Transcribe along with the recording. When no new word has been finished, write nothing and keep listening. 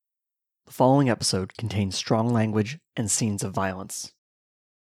The following episode contains strong language and scenes of violence.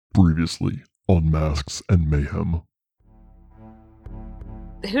 Previously on Masks and Mayhem.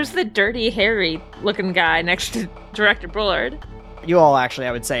 Who's the dirty, hairy-looking guy next to Director Bullard? You all actually,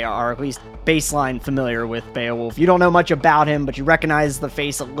 I would say, are at least baseline familiar with Beowulf. You don't know much about him, but you recognize the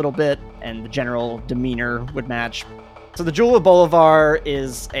face a little bit, and the general demeanor would match. So the Jewel of Bolivar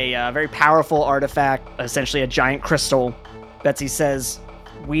is a very powerful artifact, essentially a giant crystal. Betsy says,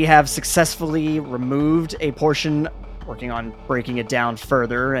 we have successfully removed a portion, working on breaking it down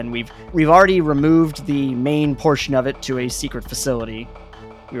further, and we've already removed the main portion of it to a secret facility.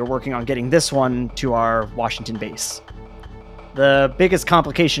 We are working on getting this one to our Washington base. The biggest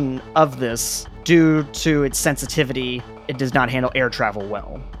complication of this, due to its sensitivity, it does not handle air travel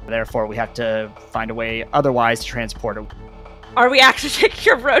well. Therefore, we have to find a way otherwise to transport it. Are we actually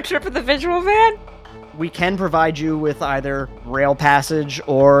taking a road trip with the visual van? We can provide you with either rail passage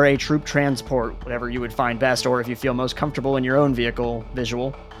or a troop transport, whatever you would find best, or if you feel most comfortable in your own vehicle,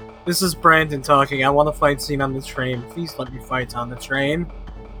 visual. This is Brandon talking. I want a fight scene on the train. Please let me fight on the train.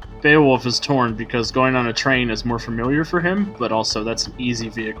 Beowulf is torn because going on a train is more familiar for him, but also that's an easy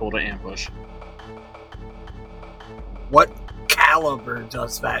vehicle to ambush. What caliber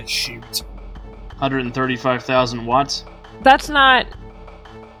does that shoot? 135,000 watts? That's not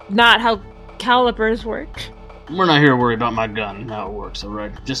how calipers work. We're not here to worry about my gun and how it works,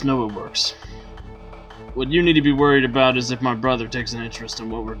 alright? Just know it works. What you need to be worried about is if my brother takes an interest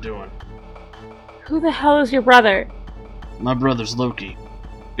in what we're doing. Who the hell is your brother? My brother's Loki.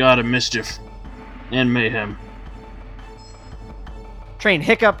 God of mischief. And mayhem. Train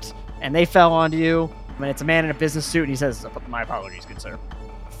hiccuped, and they fell onto you. I mean, it's a man in a business suit, and he says, my apologies, good sir.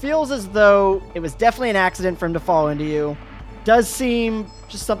 Feels as though it was definitely an accident for him to fall into you. Does seem,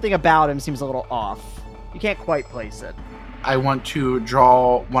 just something about him seems a little off. You can't quite place it. I want to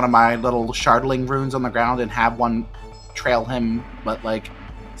draw one of my little shardling runes on the ground and have one trail him, but,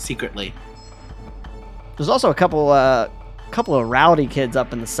 secretly. There's also a couple of rowdy kids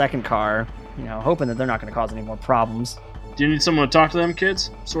up in the second car, hoping that they're not going to cause any more problems. Do you need someone to talk to them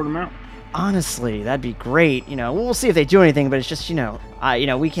kids? Sort them out? Honestly, that'd be great. We'll see if they do anything, but it's just,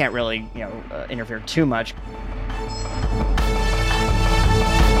 we can't really, interfere too much.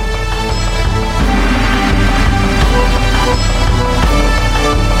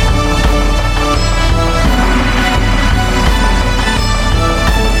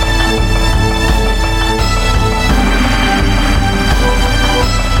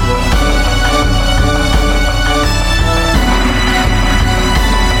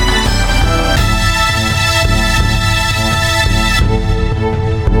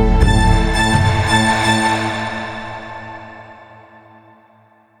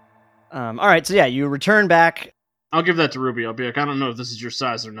 All right, so yeah, you return back. I'll give that to Ruby. I'll be like, I don't know if this is your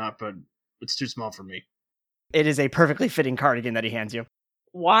size or not, but it's too small for me. It is a perfectly fitting cardigan that he hands you.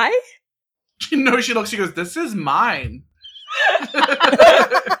 Why? She looks, she goes, this is mine.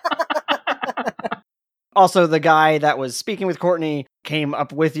 Also, the guy that was speaking with Courtney came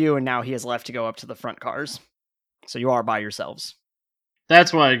up with you, and now he has left to go up to the front cars. So you are by yourselves.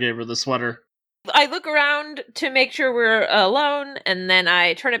 That's why I gave her the sweater. I look around to make sure we're alone, and then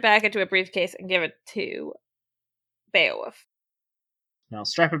I turn it back into a briefcase and give it to Beowulf. Now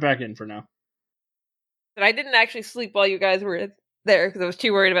strap it back in for now. But I didn't actually sleep while you guys were there, because I was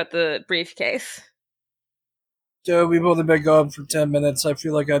too worried about the briefcase. So we've only been gone for 10 minutes. I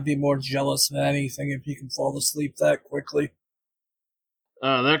feel like I'd be more jealous than anything if you can fall asleep that quickly.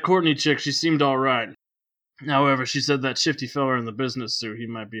 That Courtney chick, she seemed alright. However, she said that shifty fella in the business suit, he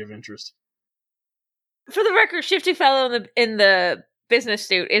might be of interest. For the record, shifty fellow in the business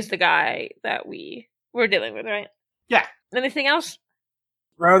suit is the guy that we were dealing with, right? Yeah. Anything else?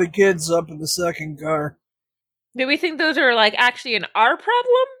 Rowdy kids up in the second car. Do we think those are actually our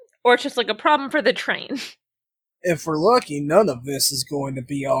problem, or just a problem for the train? If we're lucky, none of this is going to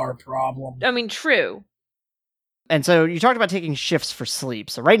be our problem. I mean, true. And so you talked about taking shifts for sleep.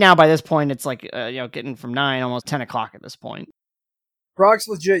 So right now, by this point, it's getting from 9, almost 10 o'clock at this point. Brock's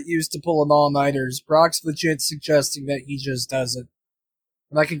legit used to pulling all-nighters. Brock's legit suggesting that he just does it.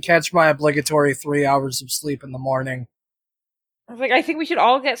 And I can catch my obligatory 3 hours of sleep in the morning. I think we should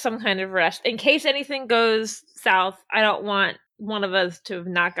all get some kind of rest. In case anything goes south, I don't want one of us to have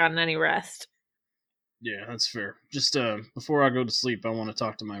not gotten any rest. Yeah, that's fair. Just, before I go to sleep, I want to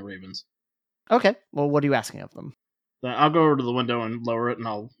talk to my ravens. Okay, well, what are you asking of them? I'll go over to the window and lower it, and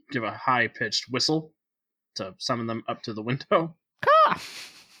I'll give a high-pitched whistle to summon them up to the window. Ka!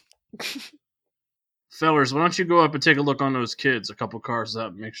 Fellers, why don't you go up and take a look on those kids a couple cars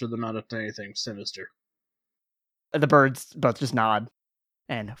up, make sure they're not up to anything sinister. The birds both just nod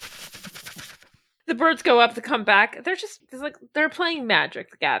and The birds go up to come back. They're playing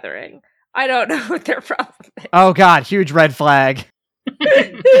Magic the Gathering. I don't know what their problem is. Oh god, huge red flag.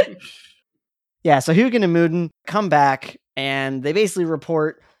 Yeah, so Hugin and Moodin come back, and they basically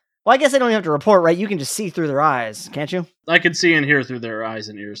report... Well, I guess they don't even have to report, right? You can just see through their eyes, can't you? I can see and hear through their eyes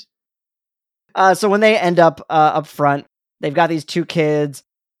and ears. So when they end up front, they've got these two kids.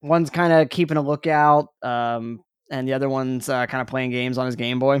 One's kind of keeping a lookout, and the other one's kind of playing games on his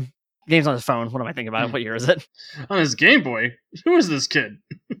Game Boy. Games on his phone. What am I thinking about? What year is it? On his Game Boy? Who is this kid?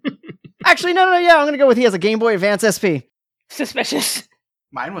 Actually, no, yeah, I'm going to go with he has a Game Boy Advance SP. Suspicious.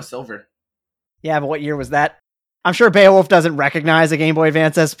 Mine was silver. Yeah, but what year was that? I'm sure Beowulf doesn't recognize a Game Boy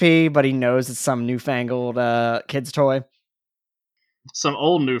Advance SP, but he knows it's some newfangled kid's toy. Some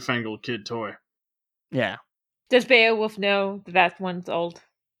old newfangled kid toy. Yeah. Does Beowulf know that one's old?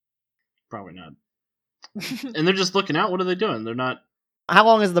 Probably not. And they're just looking out. What are they doing? They're not... How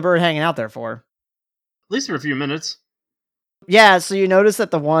long is the bird hanging out there for? At least for a few minutes. Yeah, so you notice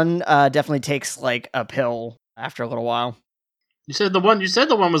that the one definitely takes like a pill after a little while. You said the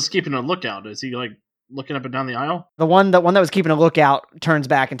one was keeping a lookout. Is he like looking up and down the aisle? The one that was keeping a lookout turns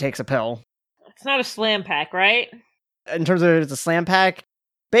back and takes a pill. It's not a slam pack, right? In terms of if it's a slam pack,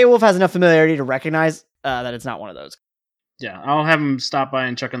 Beowulf has enough familiarity to recognize that it's not one of those. Yeah, I'll have him stop by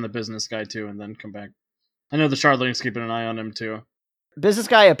and check on the business guy too, and then come back. I know the Shardling's keeping an eye on him too. Business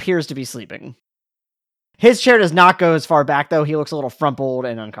guy appears to be sleeping. His chair does not go as far back, though. He looks a little frumpled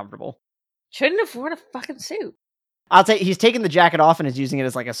and uncomfortable. Shouldn't have worn a fucking suit. I'll say he's taken the jacket off and is using it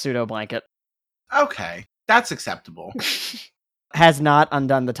as like a pseudo blanket. Okay, that's acceptable. Has not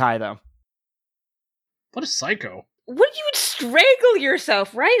undone the tie, though. What a psycho. What, you would strangle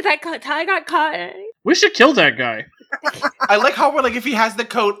yourself, right? That tie got caught. We should kill that guy. I like how we're like, if he has the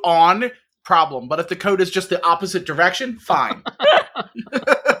coat on, problem. But if the coat is just the opposite direction, fine.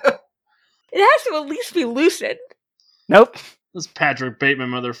 It has to at least be loosened. Nope. This Patrick Bateman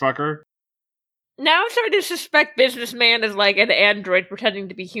motherfucker. Now I'm starting to suspect Businessman is like an android pretending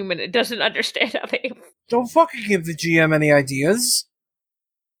to be human. It doesn't understand how they... Don't fucking give the GM any ideas.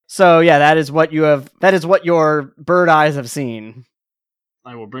 So yeah, that is what your bird eyes have seen.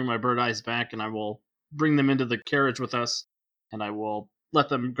 I will bring my bird eyes back, and I will bring them into the carriage with us, and I will let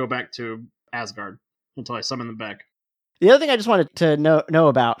them go back to Asgard until I summon them back. The other thing I just wanted to know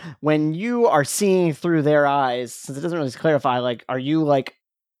about, when you are seeing through their eyes, since it doesn't really clarify, like, are you like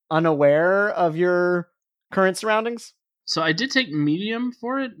unaware of your current surroundings? So I did take medium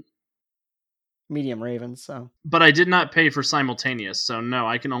for it. Medium ravens, so. But I did not pay for simultaneous, so no,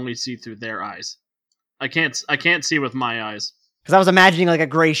 I can only see through their eyes. I can't see with my eyes. Because I was imagining like a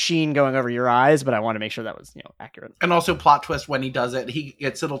gray sheen going over your eyes, but I want to make sure that was, accurate. And also plot twist when he does it, he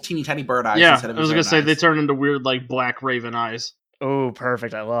gets little teeny tiny bird eyes Yeah, instead of I was his gonna own say eyes. they turn into weird like black raven eyes. Oh,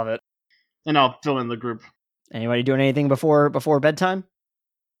 perfect. I love it. And I'll fill in the group. Anybody doing anything before bedtime?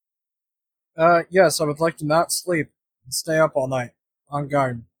 Yes, I would like to not sleep and stay up all night. On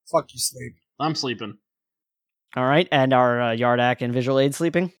guard. Fuck you, sleep. I'm sleeping. All right, and our Yardak and Visual Aid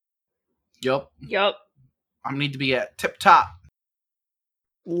sleeping? Yup. Yup. I need to be at tip top.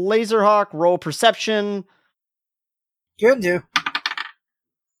 Laserhawk, roll perception. Can do.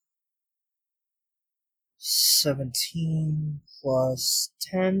 17 plus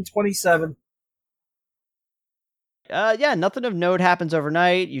 10, 27. Yeah, nothing of note happens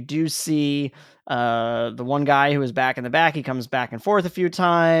overnight. You do see the one guy who is back in the back. He comes back and forth a few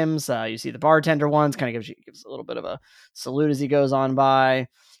times. You see the bartender once, kind of gives a little bit of a salute as he goes on by,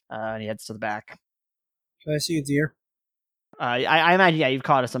 and he heads to the back. Can I see a deer? I imagine, yeah, you've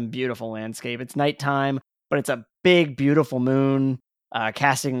caught some beautiful landscape. It's nighttime, but it's a big, beautiful moon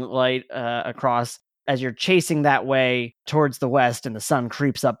casting light across as you're chasing that way towards the west, and the sun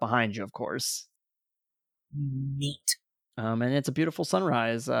creeps up behind you, of course. Neat. And it's a beautiful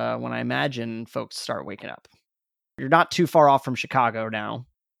sunrise when I imagine folks start waking up. You're not too far off from Chicago now.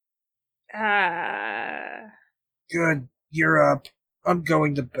 Good. You're up. I'm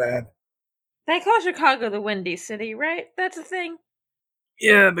going to bed. They call Chicago the Windy City, right? That's a thing.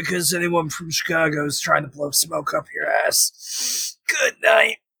 Yeah, because anyone from Chicago is trying to blow smoke up your ass. Good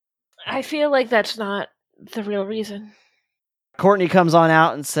night. I feel like that's not the real reason. Courtney comes on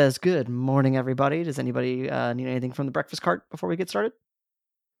out and says, "Good morning, everybody. Does anybody need anything from the breakfast cart before we get started?"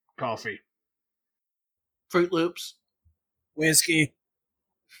 Coffee. Fruit Loops. Whiskey.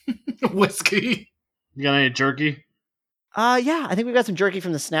 Whiskey. You got any jerky? Yeah, I think we've got some jerky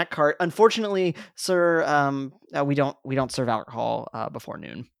from the snack cart. Unfortunately, sir, we don't serve alcohol before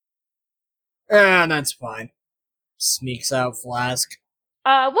noon. That's fine. Sneaks out flask.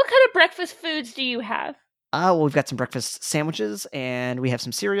 What kind of breakfast foods do you have? Well, we've got some breakfast sandwiches, and we have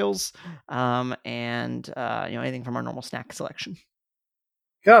some cereals, and anything from our normal snack selection.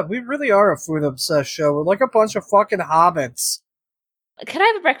 God, we really are a food obsessed show. We're like a bunch of fucking hobbits. Can I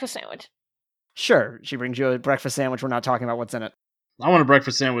have a breakfast sandwich? Sure, she brings you a breakfast sandwich. We're not talking about what's in it. I want a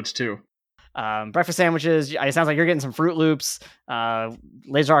breakfast sandwich too. Breakfast sandwiches. It sounds like you're getting some Fruit Loops.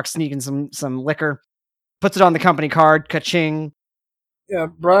 Laserhawk sneaking some liquor. Puts it on the company card. Ka-ching. Yeah,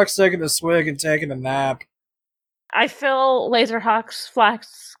 Brock's taking a swig and taking a nap. I fill Laserhawk's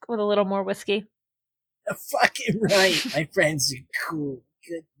flask with a little more whiskey. Fucking right. My friends are cool.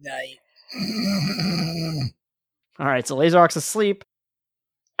 Good night. All right, so Laserhawk's asleep.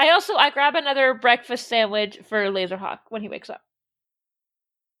 I grab another breakfast sandwich for Laserhawk when he wakes up.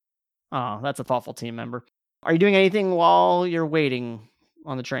 Oh, that's a thoughtful team member. Are you doing anything while you're waiting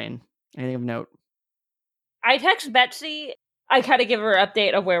on the train? Anything of note? I text Betsy. I kind of give her an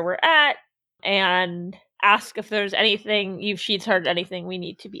update of where we're at and ask if there's anything, if she's heard anything we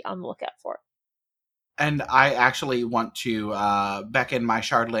need to be on the lookout for. And I actually want to beckon my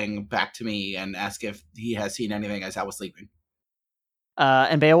Shardling back to me and ask if he has seen anything as I was sleeping.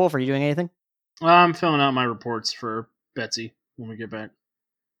 And Beowulf, are you doing anything? I'm filling out my reports for Betsy when we get back.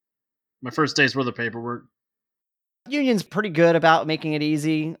 My first day's worth of paperwork. Union's pretty good about making it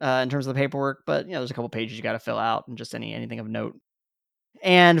easy in terms of the paperwork, but there's a couple pages you got to fill out and just anything of note.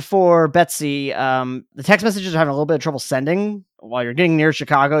 And for Betsy, the text messages are having a little bit of trouble sending. While you're getting near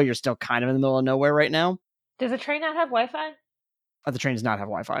Chicago, you're still kind of in the middle of nowhere right now. Does the train not have Wi-Fi? The train does not have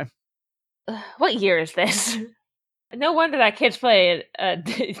Wi-Fi. What year is this? No wonder that kid's playing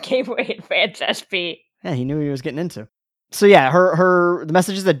Gateway Advance SP. Yeah, he knew what he was getting into. So yeah, the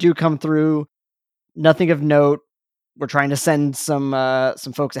messages that do come through, nothing of note. We're trying to send some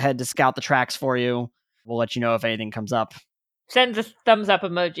folks ahead to scout the tracks for you. We'll let you know if anything comes up. Send the thumbs up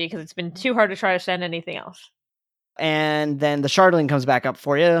emoji because it's been too hard to try to send anything else. And then the Shardling comes back up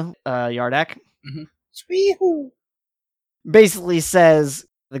for you, Yardak. Mm-hmm. Sweet-hoo. Basically says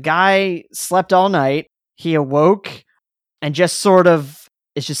the guy slept all night. He awoke and just sort of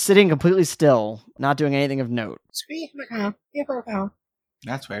is just sitting completely still, not doing anything of note.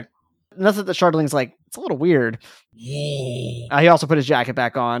 That's weird. Nothing that Shardling's like, it's a little weird. Yeah. He also put his jacket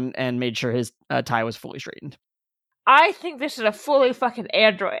back on and made sure his tie was fully straightened. I think this is a fully fucking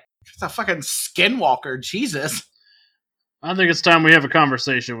android. It's a fucking skinwalker, Jesus. I think it's time we have a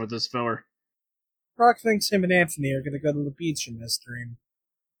conversation with this fella. Brock thinks him and Anthony are gonna go to the beach in this dream.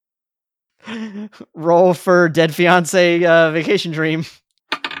 Roll for dead fiance vacation dream.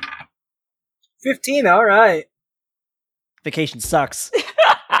 15, alright. Vacation sucks.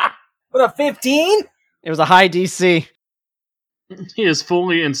 What, a 15? It was a high DC. He has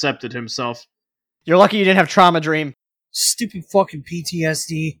fully incepted himself. You're lucky you didn't have trauma dream. Stupid fucking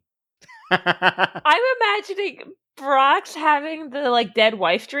PTSD. I'm imagining Brock's having the dead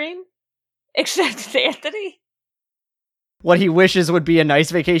wife dream, except it's Anthony. What he wishes would be a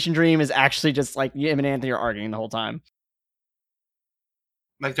nice vacation dream is actually just like him and Anthony are arguing the whole time.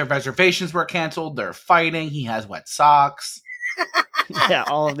 Like their reservations were canceled, they're fighting, he has wet socks. Yeah,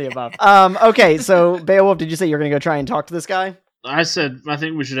 all of the above. Okay, so Beowulf, did you say you're going to go try and talk to this guy? I said, I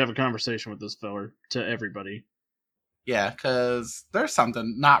think we should have a conversation with this feller, to everybody. Yeah, because there's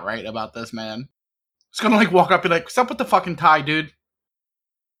something not right about this man. He's gonna walk up and be like, what's up with the fucking tie, dude?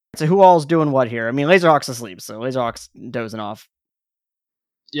 So who all's doing what here? I mean, Laserhawk's asleep, so Laserhawk's dozing off.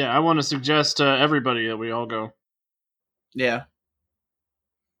 Yeah, I want to suggest to everybody that we all go. Yeah.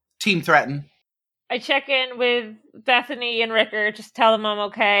 Team threaten. I check in with Bethany and Ricker, just tell them I'm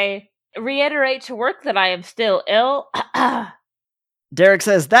okay. Reiterate to work that I am still ill. Derek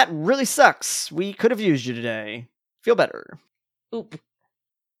says, that really sucks. We could have used you today. Feel better. Oop.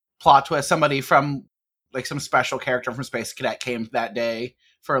 Plot twist, somebody from, some special character from Space Cadet came that day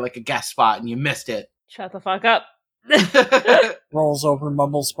for, a guest spot, and you missed it. Shut the fuck up. Rolls over,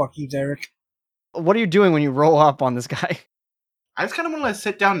 mumbles, fuck you, Derek. What are you doing when you roll up on this guy? I just kind of want to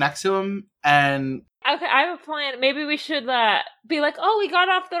sit down next to him and... Okay, I have a plan. Maybe we should be like, oh, we got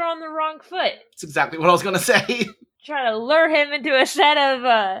off there on the wrong foot. That's exactly what I was going to say. Try to lure him into a set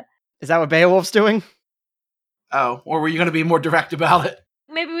of... Is that what Beowulf's doing? Oh, or were you going to be more direct about it?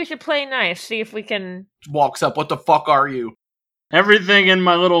 Maybe we should play nice, see if we can... Walks up, what the fuck are you? Everything in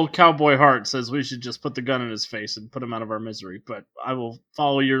my little cowboy heart says we should just put the gun in his face and put him out of our misery, but I will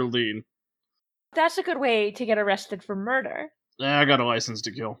follow your lead. That's a good way to get arrested for murder. I got a license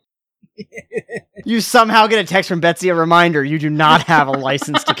to kill. You somehow get a text from Betsy, a reminder you do not have a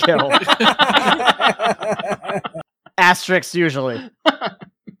license to kill. Asterisks, usually.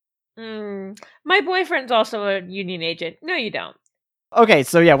 My boyfriend's also a union agent. No, you don't. Okay,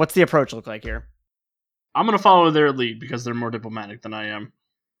 so yeah, what's the approach look like here? I'm gonna follow their lead because they're more diplomatic than I am.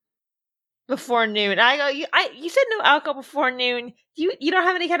 Before noon. I go, you said no alcohol before noon. You don't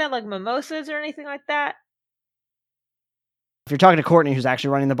have any kind of like mimosas or anything like that? If you're talking to Courtney, who's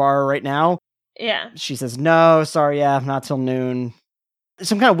actually running the bar right now, Yeah. she says, no, sorry, yeah, not till noon.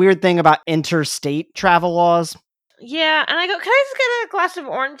 Some kind of weird thing about interstate travel laws. Yeah, and I go, can I just get a glass of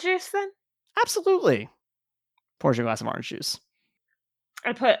orange juice then? Absolutely. Pours you a glass of orange juice.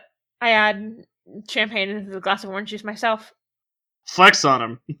 I add champagne into the glass of orange juice myself. Flex on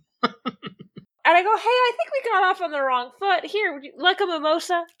him. And I go, hey, I think we got off on the wrong foot. Here, would you like a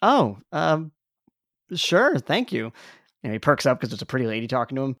mimosa? Oh, sure, thank you. He perks up because it's a pretty lady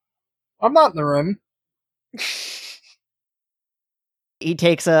talking to him. I'm not in the room. He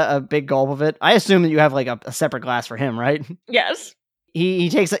takes a big gulp of it. I assume that you have like a separate glass for him, right? Yes. He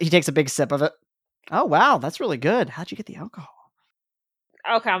takes a big sip of it. Oh wow, that's really good. How'd you get the alcohol?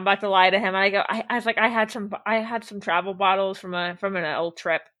 Okay, I'm about to lie to him. And I go, I was like, I had some travel bottles from an old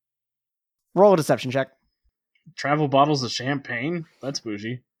trip. Roll a deception check. Travel bottles of champagne? That's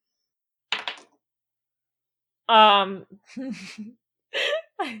bougie. God.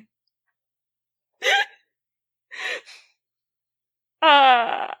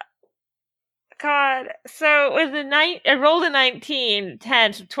 So it was I rolled a 19,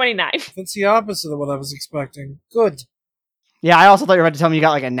 10, so 29. That's the opposite of what I was expecting. Good. Yeah, I also thought you were about to tell me you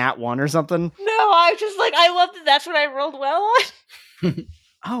got like a nat 1 or something. No, I was just like, I love that that's what I rolled well on.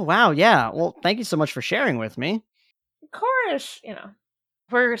 Oh wow, yeah. Well, thank you so much for sharing with me. Of course,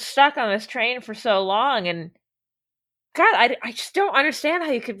 we're stuck on this train for so long, and God, I just don't understand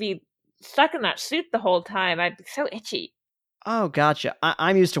how you could be stuck in that suit the whole time. I'd be so itchy. Oh, gotcha.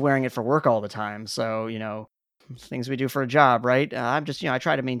 I'm used to wearing it for work all the time, so things we do for a job, right? I'm just I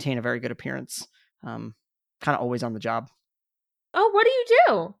try to maintain a very good appearance. Kind of always on the job. Oh, what do you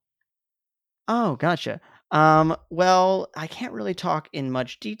do? Oh, gotcha. Well, I can't really talk in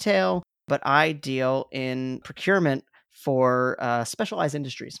much detail, but I deal in procurement for specialized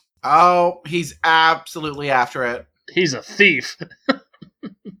industries. Oh, he's absolutely after it. He's a thief.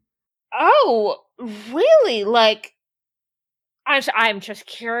 Oh, really? Like, I'm just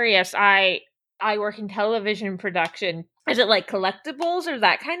curious. I work in television production. Is it like collectibles or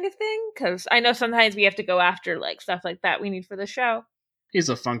that kind of thing? Because I know sometimes we have to go after like stuff like that we need for the show. He's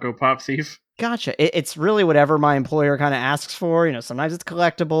a Funko Pop thief. Gotcha. It's really whatever my employer kind of asks for. Sometimes it's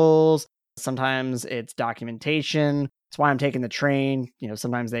collectibles, sometimes it's documentation. That's why I'm taking the train.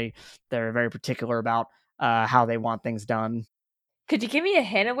 Sometimes they're very particular about how they want things done. Could you give me a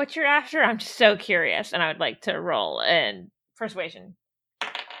hint of what you're after? I'm just so curious, and I would like to roll in persuasion.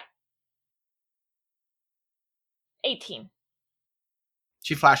 18.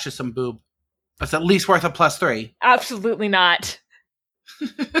 She flashes some boob. That's at least worth a +3. Absolutely not.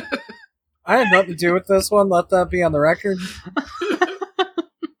 I had nothing to do with this one. Let that be on the record.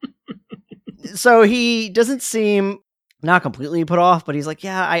 So he doesn't seem not completely put off, but he's like,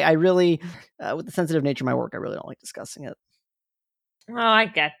 yeah, I really, with the sensitive nature of my work, I really don't like discussing it. Oh, I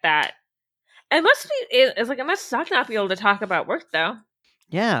get that. It must suck not be able to talk about work, though.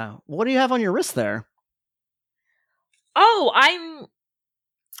 Yeah. What do you have on your wrist there? Oh, I'm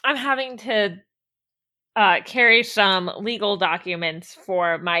having to carry some legal documents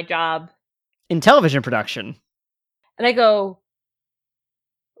for my job. In television production. And I go,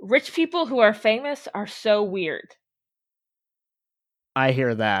 rich people who are famous are so weird. I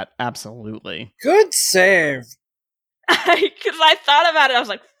hear that. Absolutely. Good save. Because I thought about it. I was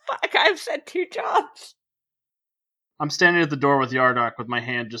like, fuck, I've said 2 jobs. I'm standing at the door with Yardock with my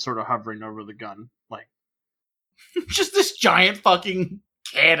hand just sort of hovering over the gun. Like, Just this giant fucking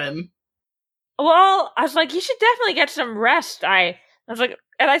cannon. Well, I was like, you should definitely get some rest. I was like,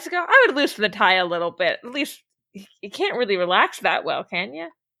 and I said, I would loosen the tie a little bit. At least you can't really relax that well, can you?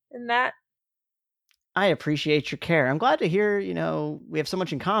 In that. I appreciate your care. I'm glad to hear, we have so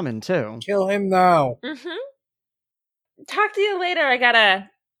much in common, too. Kill him now. Mm-hmm. Talk to you later.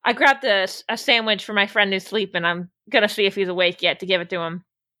 I grabbed a sandwich for my friend who's sleeping. I'm gonna see if he's awake yet to give it to him.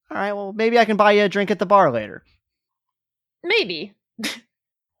 All right, well, maybe I can buy you a drink at the bar later. Maybe.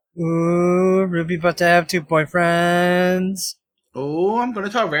 Ooh, Ruby about to have 2 boyfriends. Oh, I'm gonna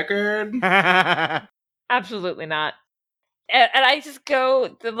tell Rickard. Absolutely not. And I just go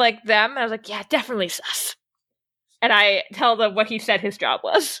to, like, them, and I was like, yeah, definitely sus. And I tell them what he said his job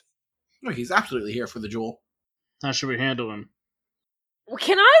was. Oh, he's absolutely here for the jewel. how should we handle him?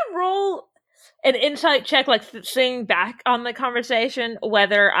 Can I roll an insight check, like, seeing back on the conversation,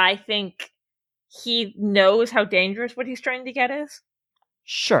 whether I think he knows how dangerous what he's trying to get is?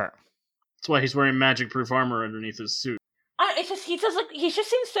 Sure. That's why he's wearing magic-proof armor underneath his suit. It's just he just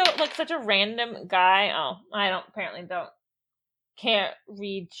seems so like such a random guy. Oh, I can't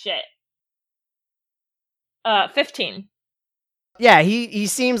read shit. 15. Yeah, he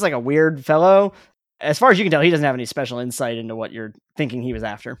seems like a weird fellow. As far as you can tell, he doesn't have any special insight into what you're thinking he was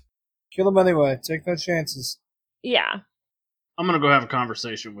after. Kill him anyway. Take no chances. Yeah. I'm gonna go have a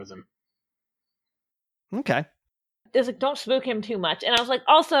conversation with him. Okay. It's like, don't spook him too much. And I was like,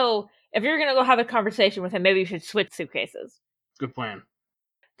 also, if you're gonna go have a conversation with him, maybe you should switch suitcases. Good plan.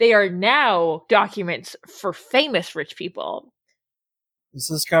 They are now documents for famous rich people. Is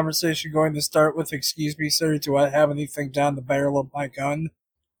this conversation going to start with, "Excuse me, sir, do I have anything down the barrel of my gun?"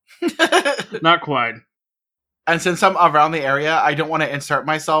 Not quite. And since I'm around the area, I don't want to insert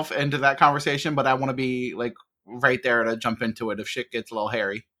myself into that conversation, but I want to be like right there to jump into it if shit gets a little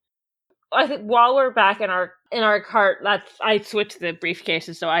hairy. I think while we're back in our cart, I switched the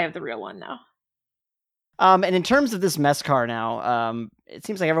briefcases, so I have the real one now. And in terms of this mess car now, it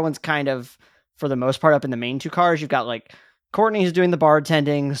seems like everyone's kind of, for the most part, up in the main two cars. You've got like Courtney who's doing the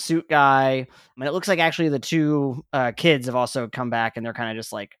bartending, suit guy. And it looks like actually the two kids have also come back, and they're kind of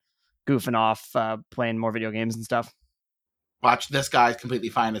just like goofing off, playing more video games and stuff. Watch, this guy's completely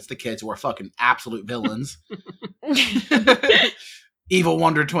fine. It's the kids who are fucking absolute villains. Evil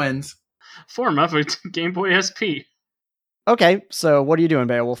Wonder Twins. Form up a Game Boy SP. Okay, so what are you doing,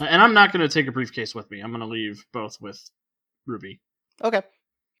 Beowulf? And I'm not going to take a briefcase with me. I'm going to leave both with Ruby. Okay.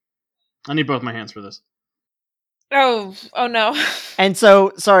 I need both my hands for this. Oh no. And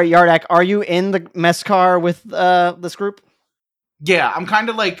so, sorry, Yardak, are you in the mess car with this group? Yeah, I'm kind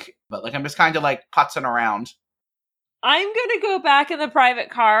of like, I'm just kind of like putzing around. I'm gonna go back in the private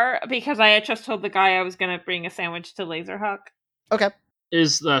car because I had just told the guy I was gonna bring a sandwich to Laserhawk. Okay.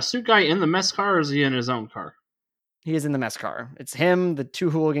 Is the suit guy in the mess car, or is he in his own car? He is in the mess car. It's him, the two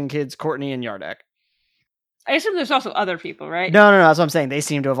hooligan kids, Courtney, and Yardak. I assume there's also other people, right? No, that's what I'm saying. They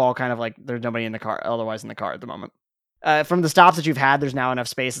seem to have all kind of like, there's nobody in the car, otherwise in the car at the moment. From the stops that you've had, there's now enough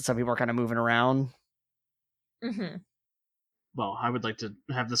space that some people are kind of moving around. Mm-hmm. Well, I would like to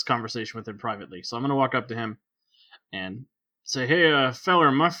have this conversation with him privately, so I'm going to walk up to him and say, "Hey,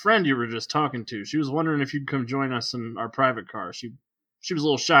 feller, my friend you were just talking to, she was wondering if you'd come join us in our private car. She was a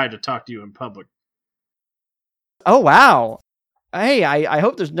little shy to talk to you in public." Oh, wow. Hey, I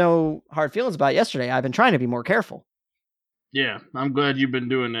hope there's no hard feelings about yesterday. I've been trying to be more careful. Yeah, I'm glad you've been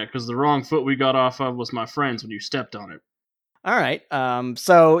doing that, because the wrong foot we got off of was my friend's when you stepped on it. All right.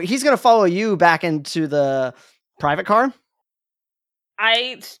 So he's going to follow you back into the private car?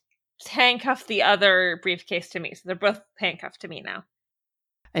 I handcuffed the other briefcase to me, so they're both handcuffed to me now.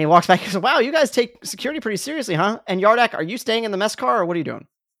 And he walks back and says, "Wow, you guys take security pretty seriously, huh? And Yardak, are you staying in the mess car, or what are you doing?"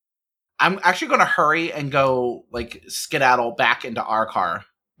 I'm actually going to hurry and go, like, skedaddle back into our car.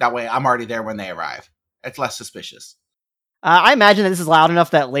 That way I'm already there when they arrive. It's less suspicious. I imagine that this is loud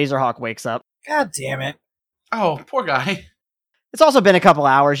enough that Laserhawk wakes up. God damn it. Oh, poor guy. It's also been a couple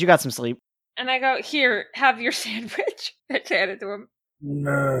hours. You got some sleep. And I go, "Here, have your sandwich." I hand it to him.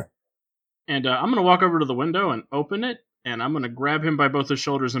 Nah. And I'm going to walk over to the window and open it, and I'm going to grab him by both his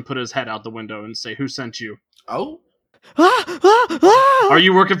shoulders and put his head out the window and say, "Who sent you? Oh? Are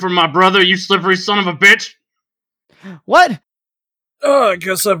you working for my brother, you slippery son of a bitch?" What? Oh, I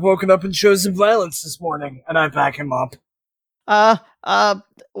guess I've woken up and chosen violence this morning, and I back him up.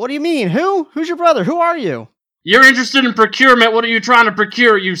 What do you mean? Who? Who's your brother? Who are you? You're interested in procurement. What are you trying to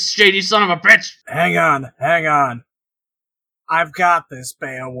procure, you shady son of a bitch? Hang on. I've got this,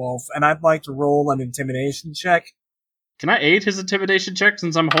 Beowulf, and I'd like to roll an intimidation check. Can I aid his intimidation check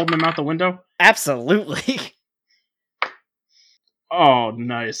since I'm holding him out the window? Absolutely. Oh,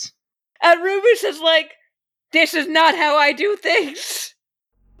 nice. And Rubus is like, "This is not how I do things."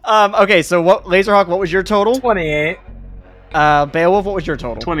 Okay, so what, Laserhawk, what was your total? 28. Beowulf, what was your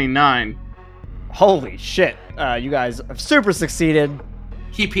total? 29. Holy shit. You guys have super succeeded.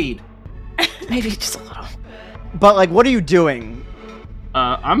 He peed. Maybe just a little. But, like, what are you doing?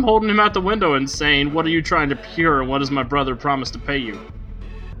 I'm holding him out the window and saying, "What are you trying to procure, and what does my brother promise to pay you?"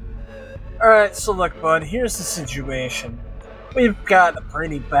 Alright, so look, bud, here's the situation. We've got a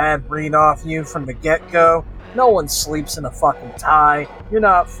pretty bad read off you from the get-go. No one sleeps in a fucking tie. You're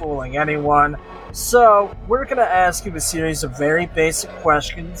not fooling anyone. So, we're gonna ask you a series of very basic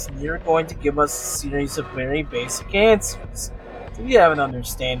questions, and you're going to give us a series of very basic answers. Do you have an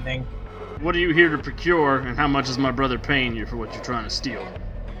understanding? What are you here to procure, and how much is my brother paying you for what you're trying to steal?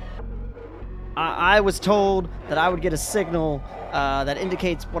 I was told that I would get a signal that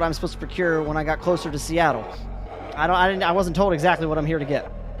indicates what I'm supposed to procure when I got closer to Seattle. I wasn't told exactly what I'm here to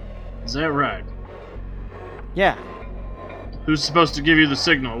get. Is that right? Yeah. Who's supposed to give you the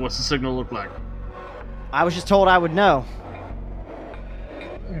signal? What's the signal look like? I was just told I would know.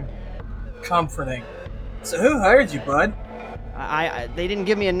 Comforting. So who hired you, bud? They didn't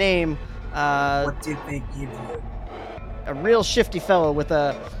give me a name. What did they give you? A real shifty fellow with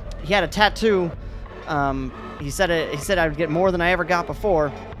he had a tattoo. He said I would get more than I ever got before.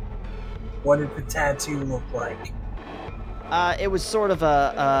 What did the tattoo look like? It was sort of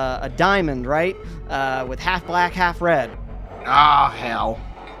a diamond, right? With half black, half red. Ah, hell.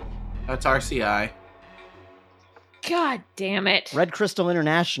 That's RCI. God damn it. Red Crystal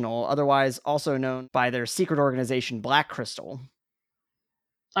International, otherwise also known by their secret organization Black Crystal.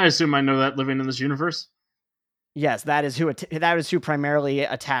 I assume I know that living in this universe. Yes, that is who primarily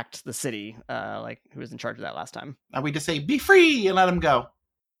attacked the city. Who was in charge of that last time. Now we just say, be free, and let him go.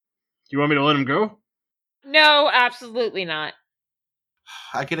 You want me to let him go? No, absolutely not.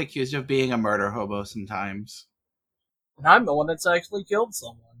 I get accused of being a murder hobo sometimes. And I'm the one that's actually killed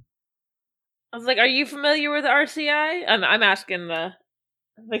someone. I was like, are you familiar with RCI? I'm asking the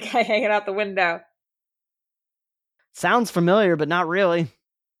guy hanging out the window. Sounds familiar, but not really.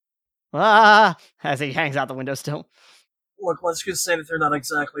 Ah, as he hangs out the window still. Look, let's just say that they're not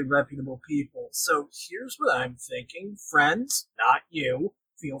exactly reputable people. So here's what I'm thinking. Friends, not you,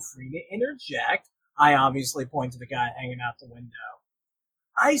 feel free to interject. I obviously point to the guy hanging out the window.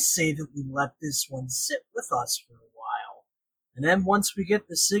 I say that we let this one sit with us for a while. And then once we get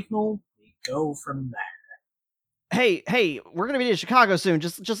the signal, we go from there. Hey, we're gonna be in Chicago soon.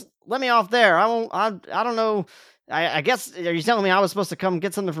 Just let me off there. I don't know. I guess, are you telling me I was supposed to come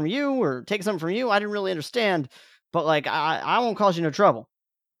get something from you or take something from you? I didn't really understand. But, I won't cause you no trouble.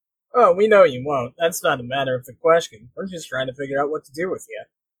 Oh, we know you won't. That's not a matter of the question. We're just trying to figure out what to do with you.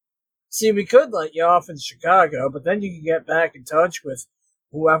 See, we could let you off in Chicago, but then you can get back in touch with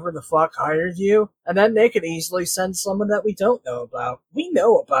whoever the fuck hired you, and then they could easily send someone that we don't know about. We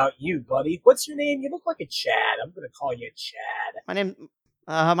know about you, buddy. What's your name? You look like a Chad. I'm gonna call you Chad.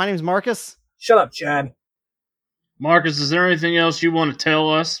 My name's Marcus. Shut up, Chad. Marcus, is there anything else you want to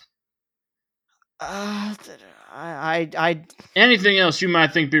tell us? Anything else you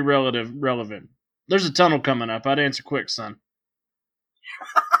might think be relevant? There's a tunnel coming up. I'd answer quick, son.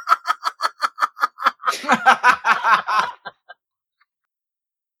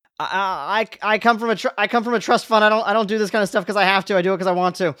 I come from a trust fund. I don't do this kind of stuff because I have to. I do it because I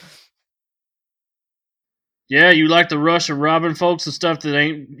want to. Yeah, you like the rush of robbing folks of stuff that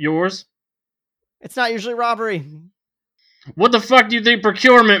ain't yours? It's not usually robbery. What the fuck do you think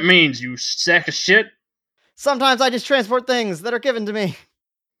procurement means, you sack of shit? Sometimes I just transport things that are given to me.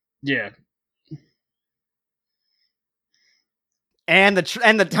 Yeah. And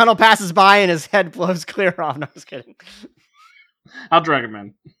the tunnel passes by and his head blows clear off. No, I was kidding. I'll drag him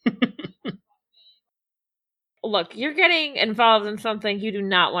in. Look, you're getting involved in something you do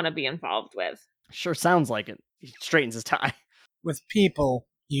not want to be involved with. Sure sounds like it. He straightens his tie. With people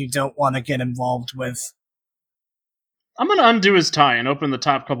you don't want to get involved with. I'm gonna undo his tie and open the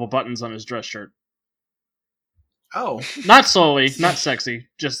top couple buttons on his dress shirt. Oh. Not solely, not sexy,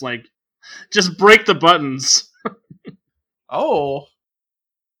 just break the buttons. Oh.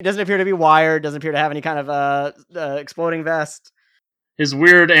 He doesn't appear to be wired, doesn't appear to have any kind of exploding vest. His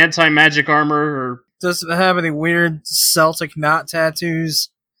weird anti-magic armor, or... Doesn't it have any weird Celtic knot tattoos?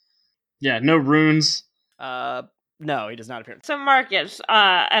 Yeah, no runes. No, he does not appear. So Marcus,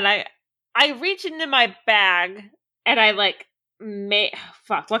 and I reach into my bag and I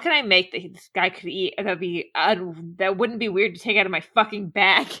what can I make that this guy could eat that wouldn't be weird to take out of my fucking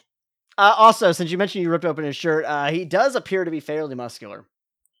bag? Also, since you mentioned you ripped open his shirt, he does appear to be fairly muscular.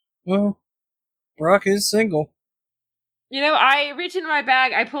 Well, Brock is single. You know, I reach into my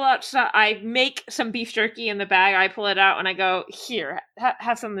bag, I make some beef jerky in the bag, I pull it out, and I go, here,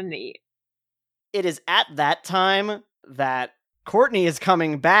 have something to eat. It is at that time that Courtney is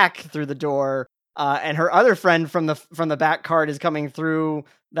coming back through the door, and her other friend from the back cart is coming through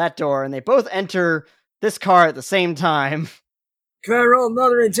that door, and they both enter this car at the same time. Can I roll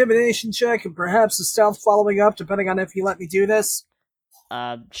another intimidation check and perhaps a stealth following up, depending on if you let me do this?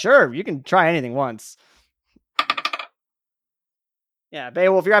 Sure, you can try anything once. Yeah,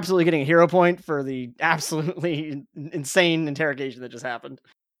 Beowulf, you're absolutely getting a hero point for the absolutely insane interrogation that just happened.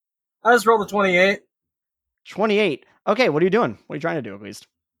 I just rolled a 28. 28. Okay, what are you doing? What are you trying to do, at least?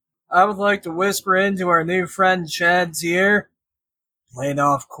 I would like to whisper into our new friend Chad's ear. Play it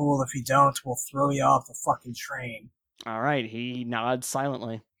off cool. If you don't, we'll throw you off the fucking train. All right, he nods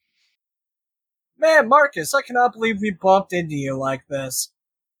silently. Man, Marcus, I cannot believe we bumped into you like this.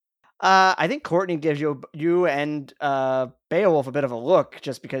 I think Courtney gives you and Beowulf a bit of a look,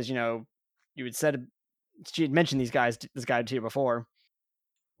 just because, you had said she had mentioned this guy to you before.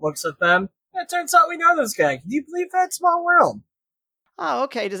 Looks at them. It turns out we know this guy. Can you believe that? Small world. Oh,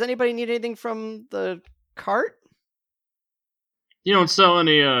 okay. Does anybody need anything from the cart? You don't sell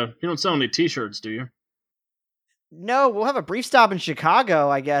any T-shirts, do you? No, we'll have a brief stop in Chicago,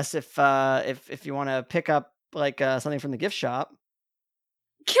 I guess, if you want to pick up like something from the gift shop.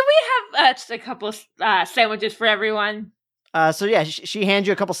 Can we have just a couple of sandwiches for everyone? So yeah, she hands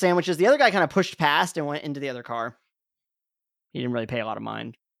you a couple sandwiches. The other guy kind of pushed past and went into the other car. He didn't really pay a lot of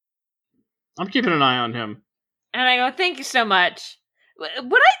mind. I'm keeping an eye on him. And I go, thank you so much. Would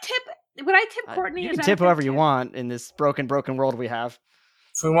I tip Courtney? You Is can that tip okay whoever you too? want in this broken world we have.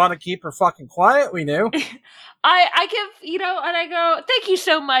 If we want to keep her fucking quiet, we do. I give, and I go, thank you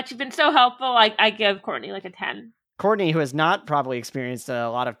so much. You've been so helpful. I give Courtney like a 10. Courtney, who has not probably experienced a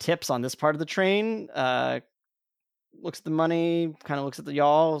lot of tips on this part of the train, looks at the money, kind of looks at the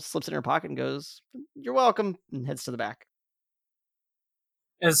y'all, slips it in her pocket and goes, "You're welcome," and heads to the back.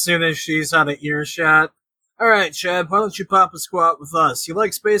 As soon as she's out of earshot. Alright, Chad, why don't you pop a squat with us? You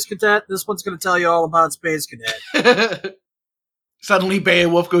like Space Cadet? This one's gonna tell you all about Space Cadet. Suddenly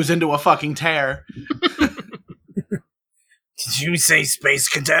Beowulf goes into a fucking tear. Did you say Space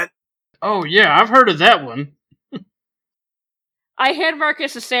Cadet? Oh yeah, I've heard of that one. I hand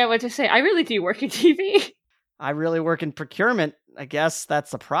Marcus a sandwich and say, I really do work in TV. I really work in procurement. I guess that's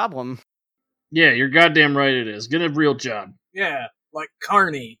the problem. Yeah, you're goddamn right it is. Get a real job. Yeah, like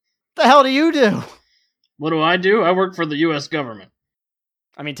Carney. The hell do you do? What do? I work for the U.S. government.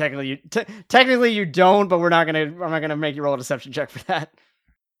 I mean, technically you don't, but I'm not gonna make you roll a deception check for that.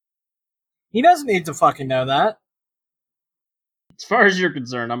 He doesn't need to fucking know that. As far as you're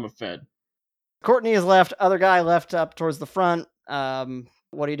concerned, I'm a Fed. Courtney is left. Other guy left up towards the front.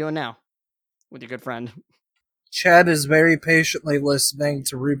 What are you doing now with your good friend? Chad is very patiently listening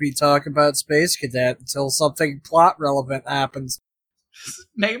to Ruby talk about Space Cadet until something plot relevant happens. His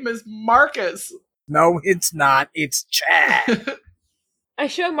name is Marcus. No, it's not. It's Chad. I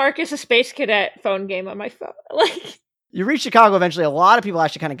show Marcus a Space Cadet phone game on my phone. Like, You reach Chicago eventually. A lot of people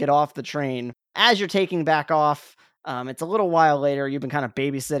actually kind of get off the train. As you're taking back off, it's a little while later. You've been kind of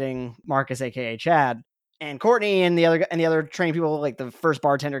babysitting Marcus, aka Chad, and Courtney, and the other train people, like the first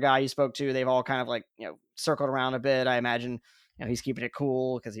bartender guy you spoke to. They've all kind of like circled around a bit. I imagine he's keeping it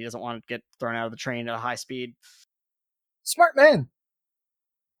cool because he doesn't want to get thrown out of the train at a high speed. Smart man.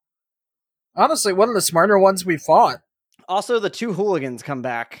 Honestly, one of the smarter ones we fought. Also, the two hooligans come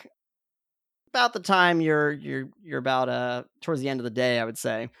back about the time you're about towards the end of the day, I would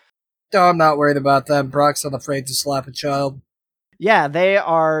say. No, I'm not worried about them. Brock's not afraid to slap a child. Yeah, they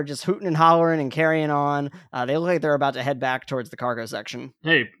are just hooting and hollering and carrying on. They look like they're about to head back towards the cargo section.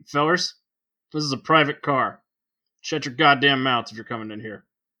 Hey, fellers, this is a private car. Shut your goddamn mouths if you're coming in here.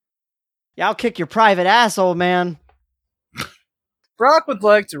 Yeah, I'll kick your private ass, old man. Brock would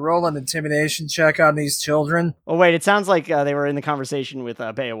like to roll an intimidation check on these children. Oh, wait, it sounds like they were in the conversation with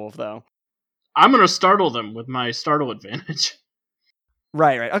Beowulf, though. I'm gonna startle them with my startle advantage.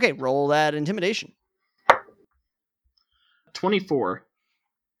 Right. Okay, roll that intimidation. 24.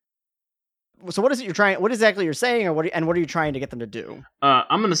 So what is it you're trying? What exactly you're saying, or what are you trying to get them to do?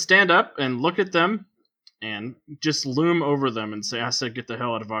 I'm gonna stand up and look at them and just loom over them and say, I said get the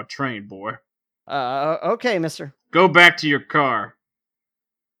hell out of our train, boy. Okay, mister. Go back to your car.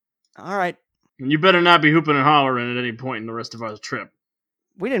 All right. And you better not be hooping and hollering at any point in the rest of our trip.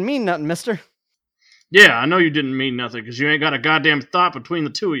 We didn't mean nothing, mister. Yeah, I know you didn't mean nothing, because you ain't got a goddamn thought between the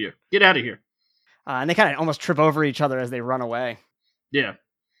two of you. Get out of here. And they kind of almost trip over each other as they run away. Yeah.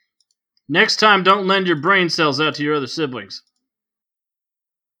 Next time, don't lend your brain cells out to your other siblings.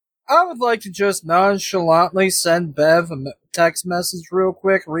 I would like to just nonchalantly send Bev a text message real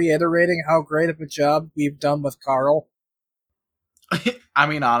quick, reiterating how great of a job we've done with Carl. I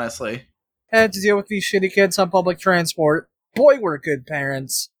mean, honestly. Had to deal with these shitty kids on public transport. Boy, we're good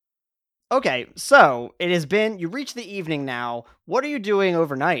parents. Okay, so it has been, you reach the evening now. What are you doing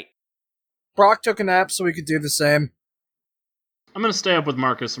overnight? Brock took a nap so we could do the same. I'm gonna stay up with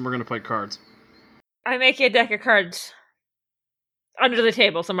Marcus and we're gonna play cards. I make you a deck of cards under the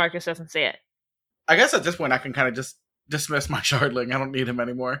table so Marcus doesn't see it. I guess at this point I can kind of just dismiss my shardling. I don't need him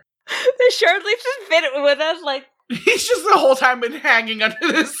anymore. The Shardleaf's just been with us, like, He's just the whole time been hanging under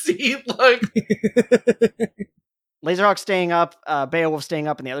this seat, like... Laserhawk staying up, Beowulf staying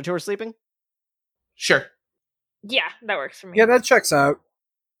up, and the other two are sleeping? Sure. yeah, that works for me. Yeah, that checks out.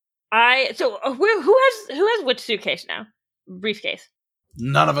 Who has which suitcase now? Briefcase.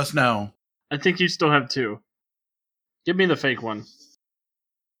 None of us know. I think you still have 2. Give me the fake one.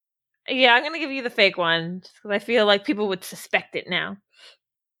 Yeah, I'm gonna give you the fake one just because I feel like people would suspect it now.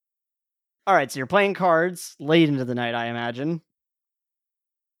 All right, so you're playing cards late into the night, I imagine.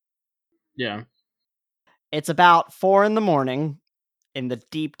 Yeah. It's about 4 a.m. in the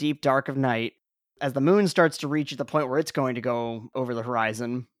deep, deep dark of night as the moon starts to reach the point where it's going to go over the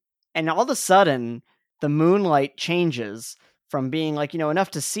horizon. And all of a sudden, the moonlight changes from being like,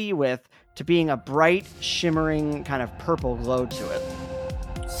 enough to see with to being a bright, shimmering kind of purple glow to it.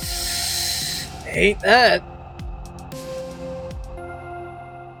 Hate that.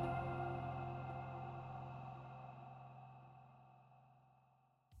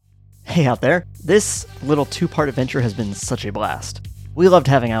 Hey out there, this little two-part adventure has been such a blast. We loved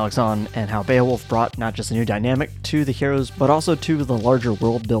having Alex on, and how Beowulf brought not just a new dynamic to the heroes, but also to the larger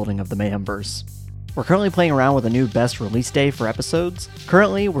world building of the Mayhemverse. We're currently playing around with a new best release day for episodes.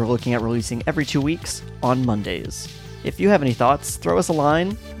 Currently, we're looking at releasing every 2 weeks on Mondays. If you have any thoughts, throw us a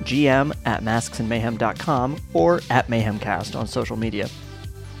line, gm@masksandmayhem.com or @mayhemcast on social media.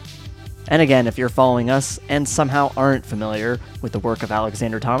 And again, if you're following us and somehow aren't familiar with the work of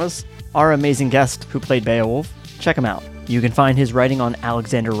Alexander Thomas, our amazing guest who played Beowulf, check him out. You can find his writing on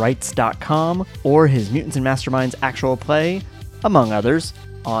alexanderwrites.com or his Mutants and Masterminds actual play, among others,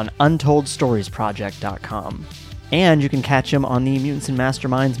 on untoldstoriesproject.com. And you can catch him on the Mutants and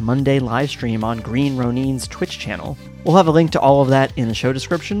Masterminds Monday livestream on Green Ronin's Twitch channel. We'll have a link to all of that in the show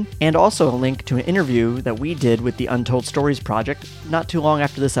description, and also a link to an interview that we did with the Untold Stories Project not too long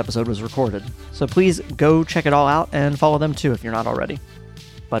after this episode was recorded. So please go check it all out and follow them too if you're not already.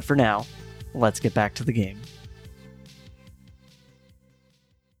 But for now, let's get back to the game.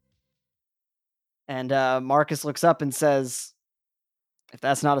 And Marcus looks up and says, "If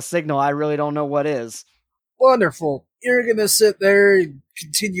that's not a signal, I really don't know what is." Wonderful. You're gonna sit there and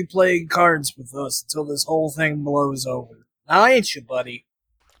continue playing cards with us until this whole thing blows over. Now ain't you, buddy?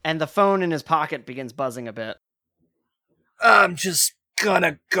 And the phone in his pocket begins buzzing a bit. I'm just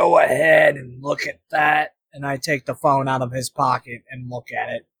gonna go ahead and look at that. And I take the phone out of his pocket and look at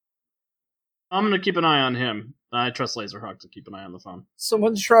it. I'm going to keep an eye on him. I trust Laserhawk to keep an eye on the phone.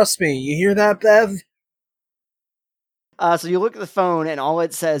 Someone trust me. You hear that, Bev? So you look at the phone, and all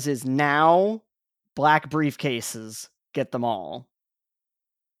it says is, "Now, black briefcases, get them all."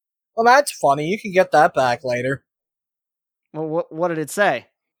 Well, that's funny. You can get that back later. Well, what did it say?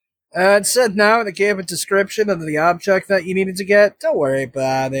 It said now, and it gave a description of the object that you needed to get. Don't worry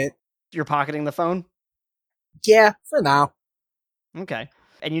about it. You're pocketing the phone? Yeah, for now. Okay.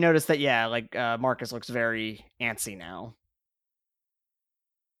 And you notice that, Marcus looks very antsy now.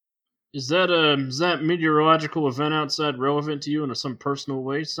 Is that meteorological event outside relevant to you in some personal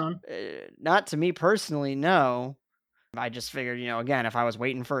way, son? Not to me personally, no. I just figured, again, if I was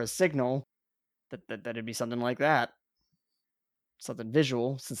waiting for a signal, that'd be something like that. Something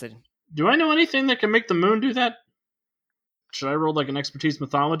visual, since it... Do I know anything that can make the moon do that? Should I roll like an expertise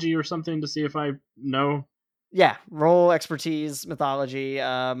mythology or something to see if I know? Yeah, roll expertise, mythology.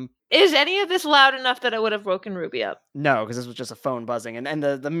 Is any of this loud enough that it would have woken Ruby up? No, because this was just a phone buzzing, and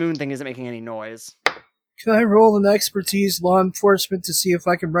the moon thing isn't making any noise. Can I roll an expertise law enforcement to see if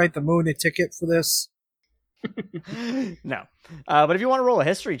I can write the moon a ticket for this? No. But if you want to roll a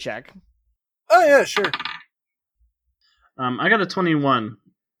history check... Oh, yeah, sure. I got a 21.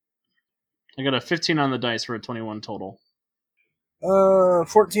 I got a 15 on the dice for a 21 total.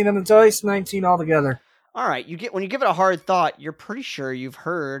 14 on the dice, 19 altogether. All right, when you give it a hard thought, you're pretty sure you've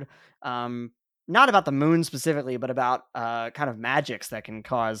heard, not about the moon specifically, but about kind of magics that can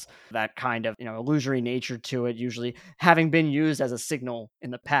cause that kind of illusory nature to it, usually having been used as a signal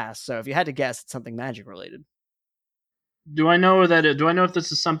in the past. So if you had to guess, it's something magic related. Do I know if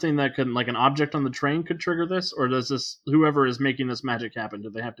this is something that could, like an object on the train could trigger this, or does this, whoever is making this magic happen, do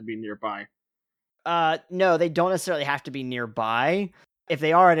they have to be nearby? No, they don't necessarily have to be nearby. If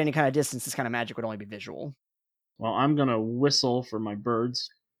they are at any kind of distance, this kind of magic would only be visual. Well, I'm gonna whistle for my birds.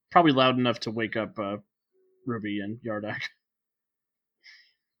 Probably loud enough to wake up Ruby and Yardak.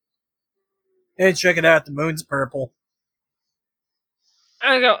 Hey, check it out. The moon's purple.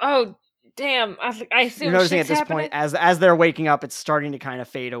 I go, oh, damn. I assume You're noticing at shit's this happening. point, as they're waking up, it's starting to kind of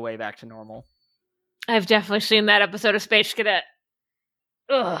fade away back to normal. I've definitely seen that episode of Space Cadet.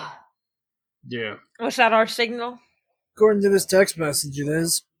 Ugh. Yeah. Was that our signal? According to this text message, it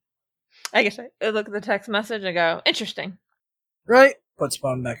is. I guess I look at the text message and go, interesting. Right? Puts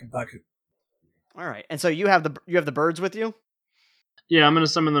phone back in pocket. All right, and so you have the birds with you? Yeah, I'm gonna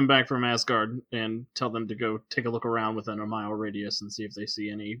summon them back from Asgard and tell them to go take a look around within a mile radius and see if they see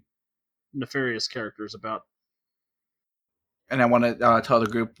any nefarious characters about. And I want to tell the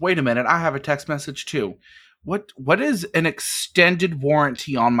group, wait a minute, I have a text message too. What is an extended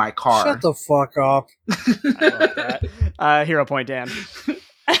warranty on my car? Shut the fuck up. I love that. Hero point, Dan.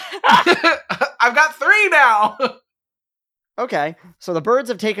 I've got 3 now. Okay, so the birds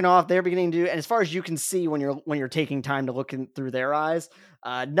have taken off. They're beginning to, and as far as you can see, when you're taking time to look through their eyes,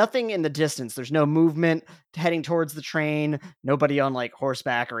 nothing in the distance. There's no movement heading towards the train. Nobody on like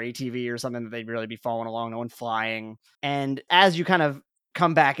horseback or ATV or something that they'd really be following along. No one flying. And as you kind of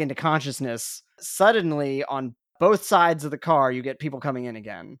come back into consciousness, suddenly on both sides of the car, you get people coming in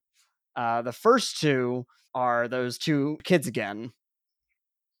again. The first two are those two kids again.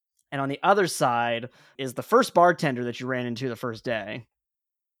 And on the other side is the first bartender that you ran into the first day.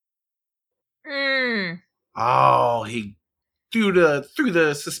 Oh, he threw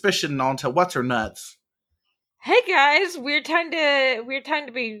the suspicion onto what's her nuts. Hey guys, weird time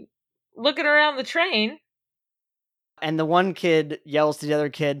to be looking around the train. And the one kid yells to the other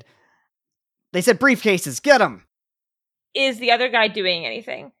kid, "They said briefcases, get them!" Is the other guy doing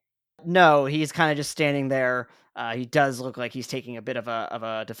anything? No, he's kind of just standing there. He does look like he's taking a bit of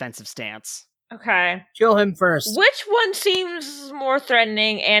a defensive stance. Okay. Kill him first. Which one seems more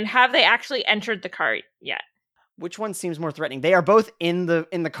threatening, and have they actually entered the car yet? Which one seems more threatening? They are both in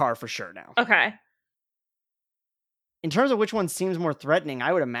the car for sure now. Okay. In terms of which one seems more threatening,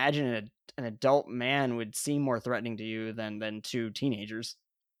 I would imagine an adult man would seem more threatening to you than two teenagers.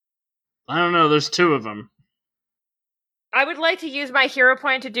 I don't know. There's two of them. I would like to use my hero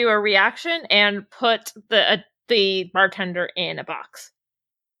point to do a reaction and put the bartender in a box.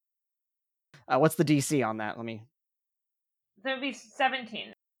 What's the DC on that? That would be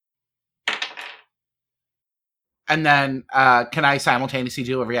 17. And then, can I simultaneously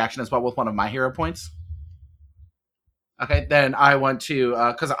do a reaction as well with one of my hero points? Okay, then I want to,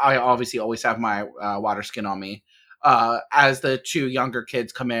 because I obviously always have my water skin on me. As the two younger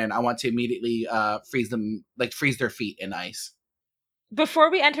kids come in, I want to immediately freeze their feet in ice.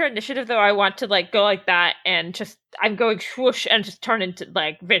 Before we enter initiative, though, I want to go like that and I'm going swoosh and just turn into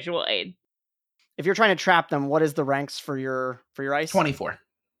visual aid. If you're trying to trap them, what is the ranks for your ice? 24.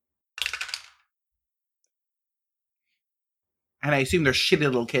 And I assume they're shitty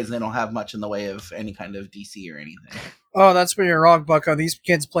little kids and they don't have much in the way of any kind of DC or anything. Oh, that's where you're wrong, Bucko. These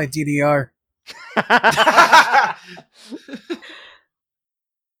kids play DDR.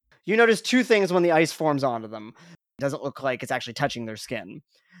 You notice two things when the ice forms onto them. It doesn't look like it's actually touching their skin.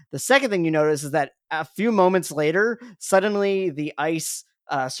 The second thing you notice is that a few moments later, suddenly the ice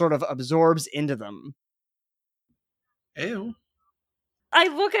sort of absorbs into them. Ew. I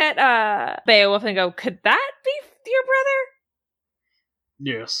look at Beowulf and go, could that be your brother?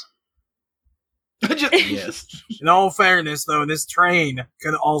 Yes. Yes. In all fairness, though, this train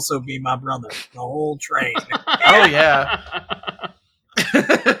could also be my brother. The whole train. Oh, yeah.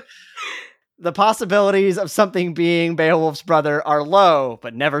 The possibilities of something being Beowulf's brother are low,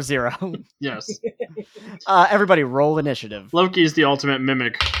 but never zero. Yes. Everybody roll initiative. Loki is the ultimate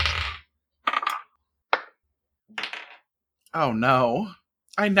mimic. Oh, no.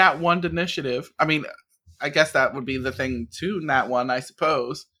 I nat 1'd initiative. I mean, I guess that would be the thing to nat 1, I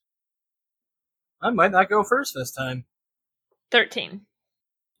suppose. I might not go first this time. 13.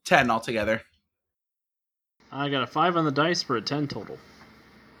 10 altogether. I got a 5 on the dice for a 10 total.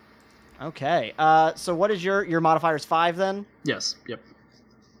 Okay. So what is your modifier's 5 then? Yes. Yep.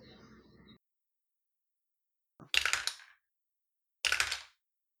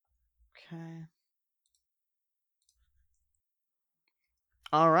 Okay.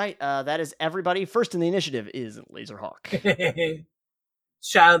 All right. That is everybody. First in the initiative is Laserhawk.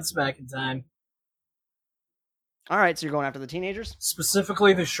 Child smacking time. All right. So you're going after the teenagers?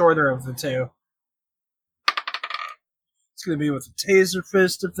 Specifically the shorter of the two. It's gonna be with a taser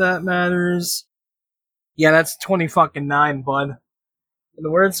fist, if that matters. Yeah, that's 20-9, bud. In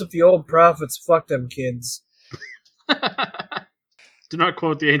the words of the old prophets, fuck them kids. Do not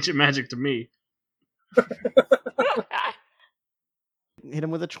quote the ancient magic to me. Hit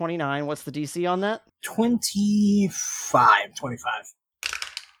him with a 29. What's the DC on that? 25.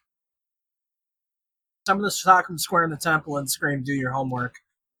 I'm gonna sock him square in the temple and scream, do your homework.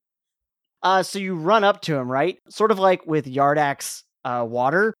 So you run up to him, right? Sort of like with Yardak's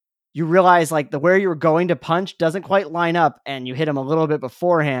water. You realize like where you're going to punch doesn't quite line up, and you hit him a little bit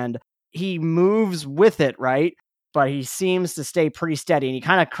beforehand. He moves with it, right? But he seems to stay pretty steady, and he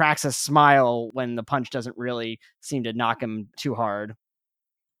kind of cracks a smile when the punch doesn't really seem to knock him too hard.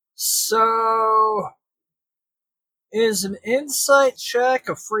 So, is an insight check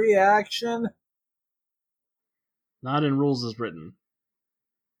a free action? Not in rules as written.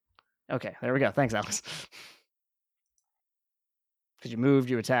 Okay, there we go. Thanks, Alex. Because you moved,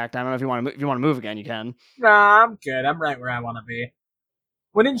 you attacked. I don't know if you want to. If you want to move again, you can. Nah, I'm good. I'm right where I want to be.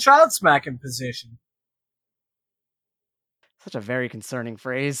 When in child smacking position. Such a very concerning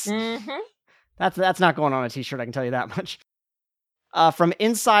phrase. Mm-hmm. That's not going on a t-shirt, I can tell you that much. From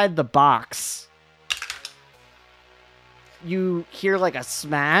inside the box, you hear like a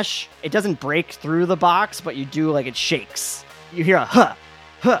smash. It doesn't break through the box, but you do like it shakes. You hear a huh,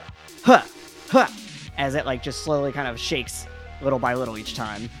 huh, huh, huh, as it like just slowly kind of shakes little by little each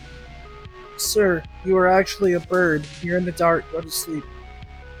time. Sir, you are actually a bird. You're in the dark. Go to sleep.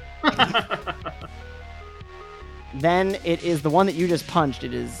 Then it is the one that you just punched.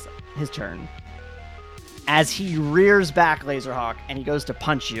 It is his turn. As he rears back Laserhawk and he goes to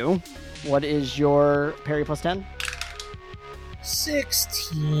punch you, what is your parry plus 10?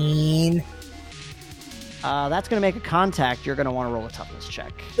 16. That's going to make a contact. You're going to want to roll a toughness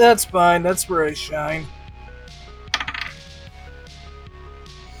check. That's fine. That's where I shine.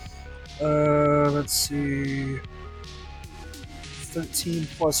 Let's see. 13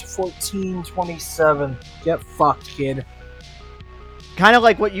 plus 14, 27. Get fucked, kid. Kind of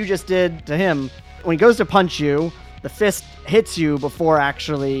like what you just did to him. When he goes to punch you, the fist hits you before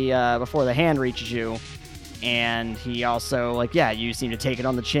the hand reaches you. And he also, you seem to take it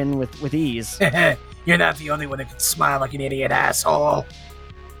on the chin with ease. You're not the only one that can smile like an idiot, asshole.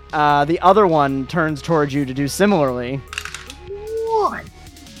 The other one turns towards you to do similarly. What?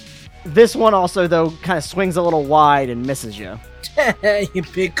 This one also, though, kind of swings a little wide and misses you. You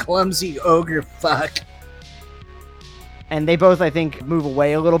big clumsy ogre fuck. And they both, I think, move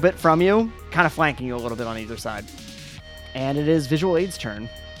away a little bit from you, kind of flanking you a little bit on either side. And it is Visual Aid's turn.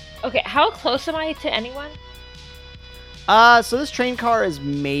 Okay, how close am I to anyone? So this train car is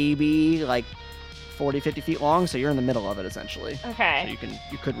maybe 40, 50 feet long, so you're in the middle of it, essentially. Okay. So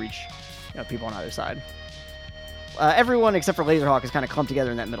you could reach people on either side. Everyone except for Laserhawk is kind of clumped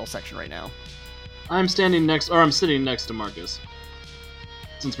together in that middle section right now. I'm sitting next to Marcus,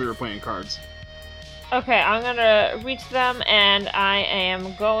 since we were playing cards. Okay, I'm gonna reach them, and I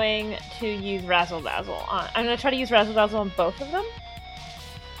am going to use Razzle Dazzle. I'm gonna try to use Razzle Dazzle on both of them.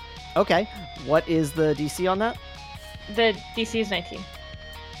 Okay. What is the DC on that? The DC is 19.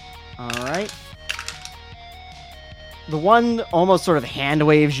 All right. The one almost sort of hand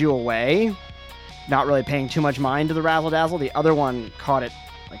waves you away, not really paying too much mind to the Razzle Dazzle. The other one caught it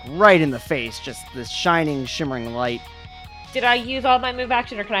right in the face, just this shining, shimmering light. Did I use all my move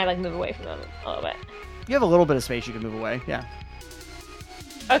action, or can I move away from them a little bit? You have a little bit of space you can move away, yeah.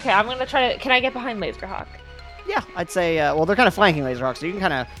 Okay, I'm gonna try to. Can I get behind Laserhawk? Yeah, I'd say, they're kind of flanking Laserhawk, so you can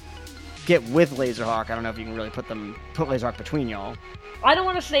kind of get with Laserhawk. I don't know if you can really put Laserhawk between y'all. I don't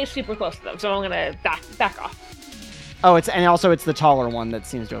want to stay super close to them, so I'm gonna back off. Oh, it's the taller one that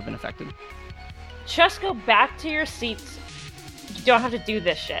seems to have been affected. Just go back to your seats. You don't have to do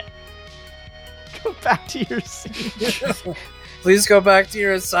this shit. Go back to your seat. Please go back to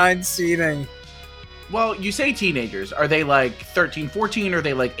your assigned seating. Well, you say teenagers. Are they 13, 14, or are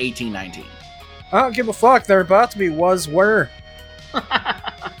they 18, 19? I don't give a fuck. They're about to be were.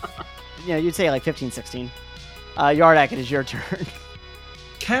 You'd say 15, 16. Yardak, it is your turn.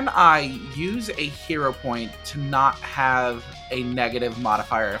 Can I use a hero point to not have a negative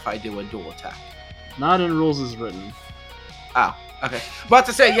modifier if I do a dual attack? Not in rules as written. Oh, okay. About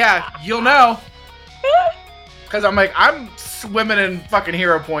to say, yeah, you'll know. Because I'm swimming in fucking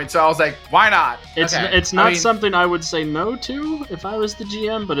hero points, so I was like, why not? It's not something I would say no to if I was the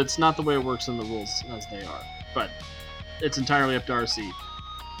GM, but it's not the way it works in the rules as they are. But it's entirely up to RC.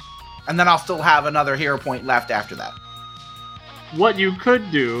 And then I'll still have another hero point left after that. What you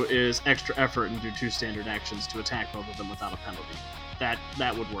could do is extra effort and do 2 standard actions to attack both of them without a penalty.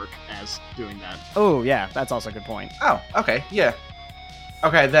 That would work as doing that. Oh, yeah, that's also a good point. Oh, okay, yeah.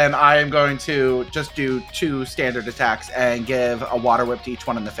 Okay, then I am going to just do 2 standard attacks and give a water whip to each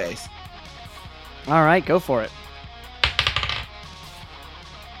one in the face. All right, go for it.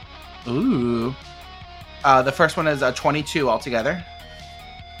 Ooh. The first one is a 22 altogether.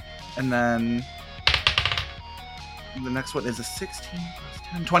 And then the next one is a 16 plus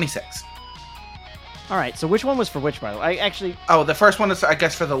 10, 26. All right, so which one was for which, by the way? Oh, the first one is, I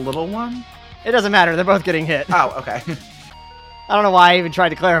guess, for the little one? It doesn't matter. They're both getting hit. Oh, okay. I don't know why I even tried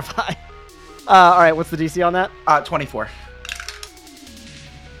to clarify. All right, what's the DC on that? 24.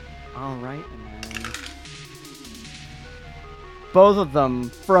 All right. And then both of them,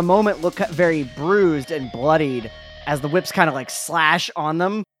 for a moment, look very bruised and bloodied as the whips kind of slash on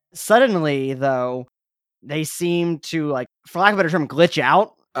them. Suddenly, though, they seem to, for lack of a better term, glitch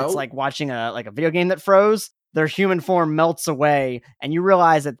out. It's like watching a video game that froze. Their human form melts away, and you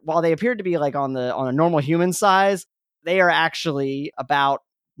realize that while they appear to be on a normal human size, they are actually about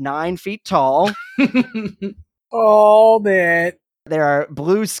 9 feet tall. All that. They are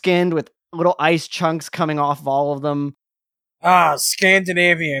blue skinned with little ice chunks coming off of all of them. Ah,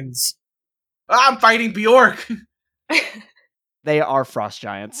 Scandinavians. I'm fighting Bjork. They are frost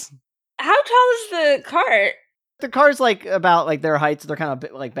giants. How tall is the cart? The car's like about like their heights. They're kind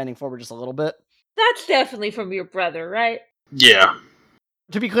of like bending forward just a little bit. That's definitely from your brother, right? Yeah.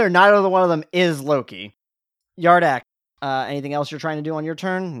 To be clear, neither one of them is Loki. Yardak, anything else you're trying to do on your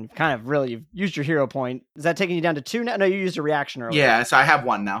turn? You've used your hero point. Is that taking you down to 2 now? No, you used a reaction earlier. Yeah, so I have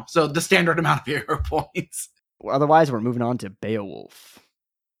 1 now. So the standard amount of hero points. Otherwise, we're moving on to Beowulf.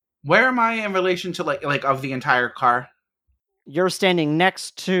 Where am I in relation to like of the entire car? You're standing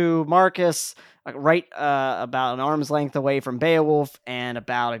next to Marcus, right about an arm's length away from Beowulf, and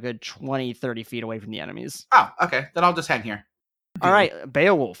about a good 20, 30 feet away from the enemies. Oh, okay. Then I'll just hang here. All right,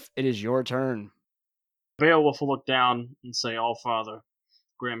 Beowulf, it is your turn. Beowulf will look down and say, All Father,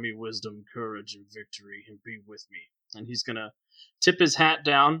 grant me wisdom, courage, and victory, and be with me. And he's going to tip his hat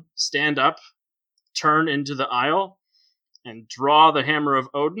down, stand up, turn into the aisle, and draw the hammer of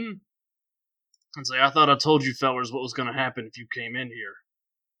Odin, and say, I thought I told you fellers what was going to happen if you came in here.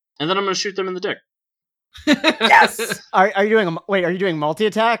 And then I'm going to shoot them in the dick. Yes! Are you doing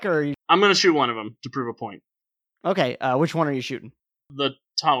multi-attack, or are you... I'm going to shoot one of them to prove a point. Okay, which one are you shooting? The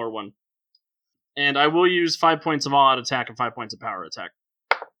taller one. And I will use 5 points of all-out attack and 5 points of power attack.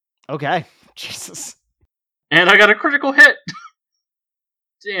 Okay. Jesus. And I got a critical hit!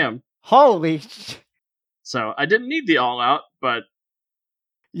 Damn. Holy... So, I didn't need the all-out, but...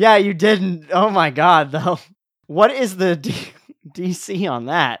 Yeah, you didn't. Oh my god, though. What is the DC on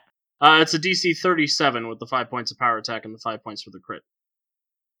that? It's a DC 37 with the 5 points of power attack and the 5 points for the crit.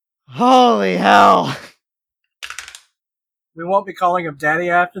 Holy hell. We won't be calling him Daddy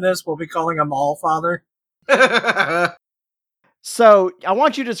after this. We'll be calling him All Father. So, I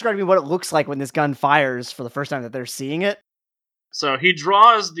want you to describe to me what it looks like when this gun fires for the first time that they're seeing it. So he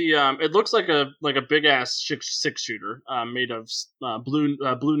draws the. It looks like a big ass 6-shooter made of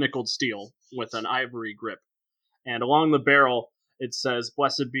blue nickeled steel with an ivory grip, and along the barrel it says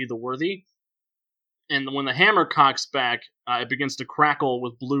 "Blessed be the worthy." And when the hammer cocks back, it begins to crackle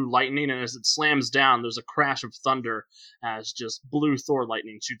with blue lightning, and as it slams down, there's a crash of thunder as just blue Thor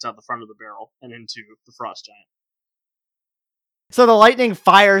lightning shoots out the front of the barrel and into the frost giant. So the lightning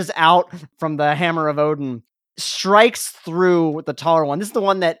fires out from the hammer of Odin, strikes through the taller one. This is the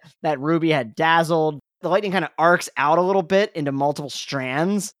one that Ruby had dazzled. The lightning kind of arcs out a little bit into multiple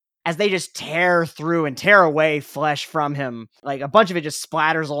strands as they just tear through and tear away flesh from him. Like a bunch of it just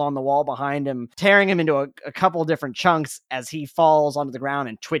splatters along the wall behind him, tearing him into a couple different chunks as he falls onto the ground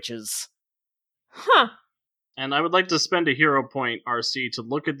and twitches. Huh. And I would like to spend a hero point, RC, to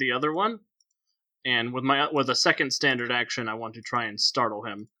look at the other one. And with a second standard action, I want to try and startle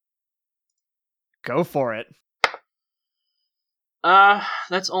him. Go for it.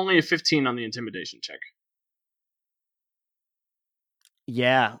 That's only a 15 on the intimidation check.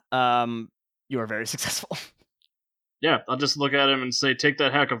 Yeah, you are very successful. Yeah, I'll just look at him and say, take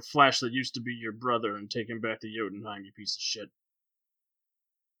that hack of flash that used to be your brother and take him back to Jotunheim, you piece of shit.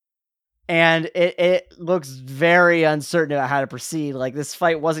 And it looks very uncertain about how to proceed. Like, this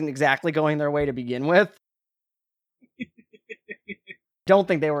fight wasn't exactly going their way to begin with. Don't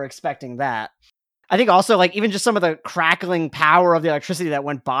think they were expecting that. I think also, like, even just some of the crackling power of the electricity that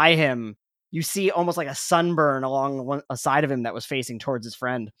went by him, you see almost like a sunburn along a side of him that was facing towards his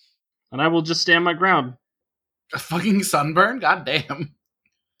friend. And I will just stand my ground. A fucking sunburn? God damn.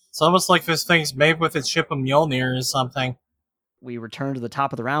 It's almost like this thing's made with its ship of Mjolnir or something. We return to the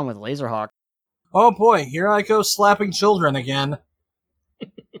top of the round with Laserhawk. Oh boy, here I go slapping children again.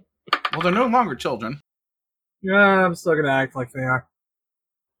 Well, they're no longer children. Yeah, I'm still gonna act like they are.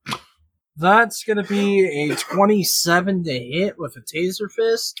 That's gonna be a 27 to hit with a taser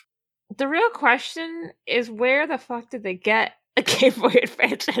fist. The real question is, where the fuck did they get a Game Boy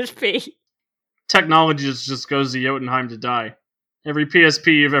Advance SP? Technology just goes to Jotunheim to die. Every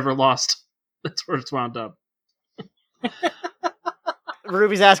PSP you've ever lost, that's where it's wound up.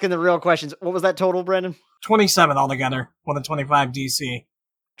 Ruby's asking the real questions. What was that total, Brendan? 27 altogether, with a 25 DC.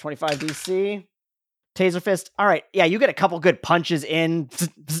 25 DC. Taser fist. All right. Yeah, you get a couple good punches in.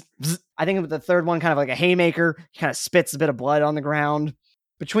 I think with the third one, kind of like a haymaker, he kind of spits a bit of blood on the ground.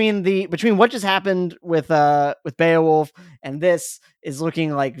 Between what just happened with Beowulf and this is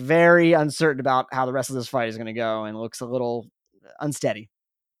looking like very uncertain about how the rest of this fight is going to go, and looks a little unsteady.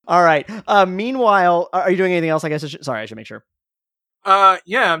 All right. Meanwhile, are you doing anything else? I guess. I should make sure.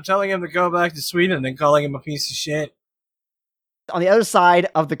 Yeah, I'm telling him to go back to Sweden and calling him a piece of shit. On the other side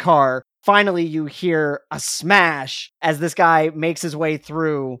of the car, finally you hear a smash as this guy makes his way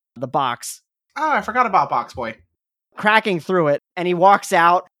through the box. Oh, I forgot about Box Boy. Cracking through it, and he walks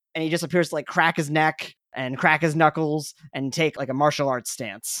out, and he just appears to like crack his neck and crack his knuckles and take like a martial arts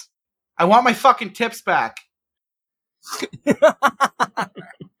stance. I want my fucking tips back.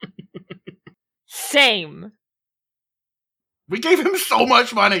 Same. We gave him so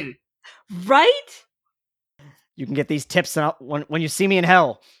much money. Right? You can get these tips when you see me in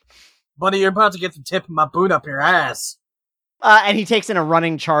hell. Buddy, you're about to get the tip of my boot up your ass. And he takes in a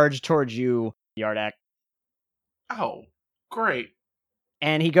running charge towards you, Yardak. Oh, great.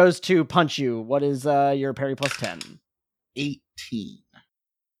 And he goes to punch you. What is your parry plus 10? 18.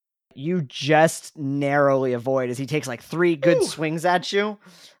 You just narrowly avoid as he takes like 3 good Ooh. swings at you.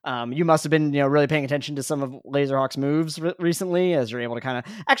 You must have been, really paying attention to some of Laserhawk's moves recently, as you're able to kind of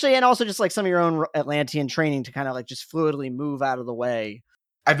actually, and also just like some of your own Atlantean training to kind of like just fluidly move out of the way.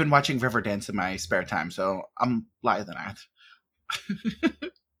 I've been watching Riverdance in my spare time, so I'm lighter than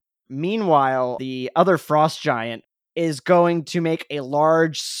that. Meanwhile, the other frost giant is going to make a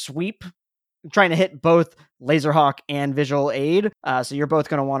large sweep, trying to hit both Laserhawk and Visual Aid. So you're both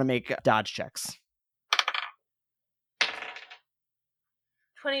going to want to make dodge checks.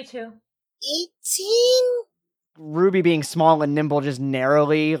 22. 18? Ruby, being small and nimble, just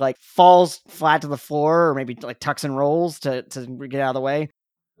narrowly like falls flat to the floor, or maybe like tucks and rolls to get out of the way.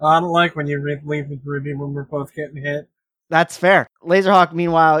 I don't like when you leave with Ruby when we're both getting hit. That's fair. Laserhawk,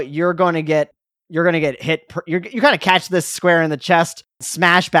 meanwhile, you're going to get hit. You kind of catch this square in the chest,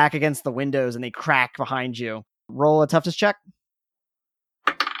 smash back against the windows, and they crack behind you. Roll a toughness check.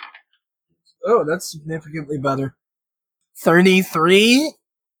 Oh, that's significantly better. 33?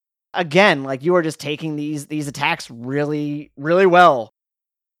 Again, like you are just taking these attacks really, really well.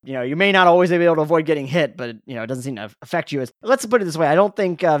 You may not always be able to avoid getting hit, but it doesn't seem to affect you. Let's put it this way: I don't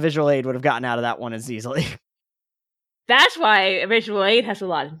think Visual Aid would have gotten out of that one as easily. That's why Visual Aid has a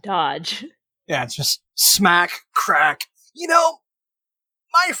lot of dodge. Yeah, it's just smack, crack.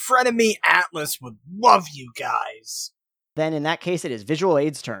 My frenemy Atlas would love you guys. Then in that case, it is Visual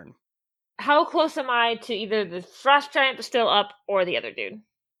Aid's turn. How close am I to either the frost giant that's still up or the other dude?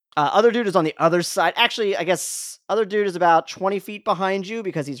 Other dude is on the other side. Actually, I guess other dude is about 20 feet behind you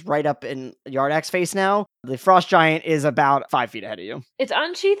because he's right up in Yardak's face now. The frost giant is about 5 feet ahead of you. It's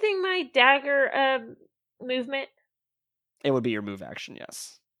unsheathing my dagger movement. It would be your move action,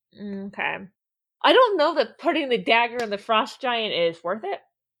 yes. Okay. I don't know that putting the dagger in the frost giant is worth it.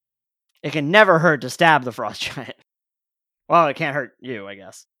 It can never hurt to stab the frost giant. Well, it can't hurt you, I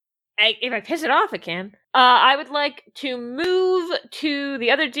guess. If I piss it off, it can. I would like to move to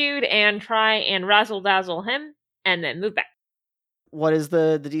the other dude and try and razzle-dazzle him, and then move back. What is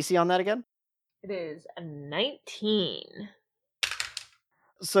the DC on that again? It is a 19.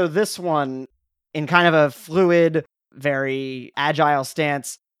 So this one, in kind of a fluid, very agile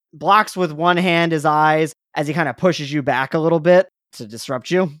stance, blocks with one hand his eyes as he kind of pushes you back a little bit to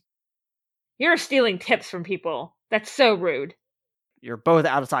disrupt you. You're stealing tips from people. That's so rude. You're both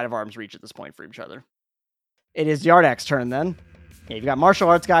outside of arm's reach at this point for each other. It is Yardak's turn then. Yeah, you've got martial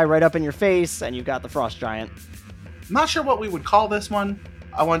arts guy right up in your face, and you've got the frost giant. Not sure what we would call this one.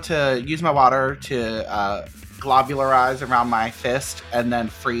 I want to use my water to globularize around my fist and then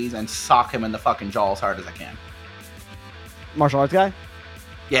freeze and sock him in the fucking jaw as hard as I can. Martial arts guy?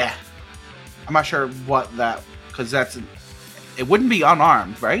 Yeah. I'm not sure what that... Because it wouldn't be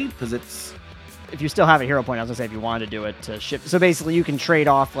unarmed, right? Because it's... If you still have a hero point, I was going to say if you wanted to do it to shift. So basically you can trade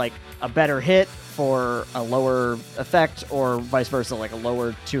off like a better hit for a lower effect, or vice versa, like a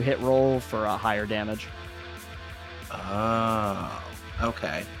lower 2-hit roll for a higher damage. Oh,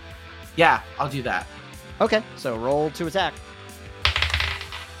 okay. Yeah, I'll do that. Okay, so roll to attack.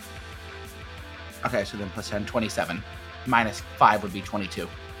 Okay, so then plus 10, 27. Minus 5 would be 22.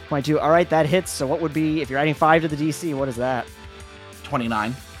 22. All right, that hits. So what would be, if you're adding 5 to the DC, what is that?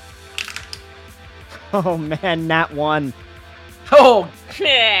 29. Oh man, nat 1. Oh!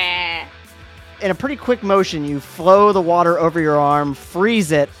 In a pretty quick motion, you flow the water over your arm,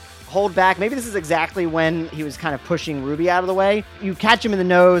 freeze it, hold back. Maybe this is exactly when he was kind of pushing Ruby out of the way. You catch him in the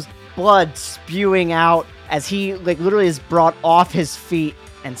nose, blood spewing out as he like literally is brought off his feet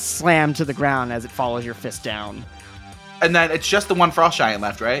and slammed to the ground as it follows your fist down. And then it's just the one frost giant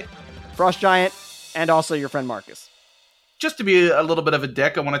left, right? Frost giant and also your friend Marcus. Just to be a little bit of a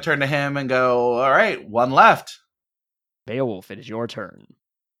dick, I want to turn to him and go, all right, one left. Beowulf, it is your turn.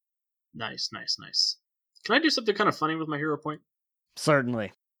 Nice. Can I do something kind of funny with my hero point?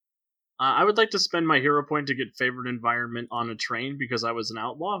 Certainly. I would like to spend my hero point to get favorite environment on a train because I was an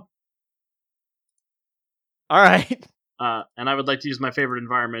outlaw. All right. And I would like to use my favorite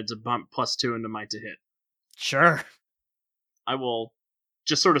environment to bump +2 into my to hit. Sure. I will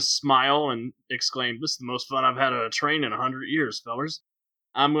just sort of smile and exclaim, "This is the most fun I've had on a train in 100 years, fellers."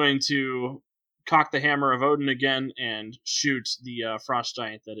 I'm going to cock the Hammer of Odin again and shoot the frost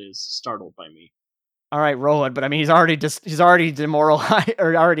giant that is startled by me. All right, roll it. But I mean, he's already demoralized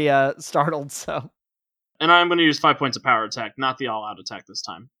or already startled. So And I'm going to use 5 points of power attack, not the all-out attack this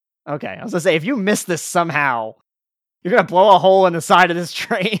time. okay, I was gonna say if you miss this somehow, you're gonna blow a hole in the side of this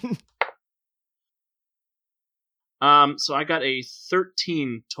train. So I got a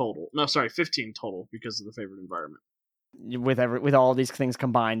 13 total. No, sorry, 15 total because of the favored environment. With all these things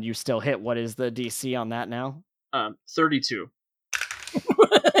combined, you still hit. What is the DC on that now? 32.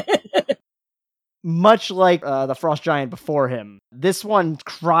 Much like the frost giant before him, this one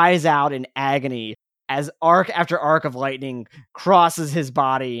cries out in agony as arc after arc of lightning crosses his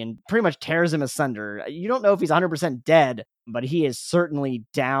body and pretty much tears him asunder. You don't know if he's 100% dead, but he is certainly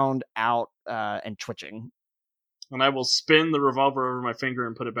downed out and twitching. And I will spin the revolver over my finger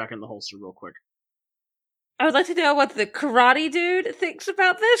and put it back in the holster real quick. I would like to know what the karate dude thinks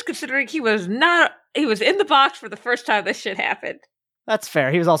about this, considering he was in the box for the first time this shit happened. That's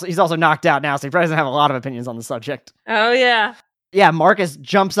fair. He's also knocked out now, so he probably doesn't have a lot of opinions on the subject. Oh, yeah. Yeah, Marcus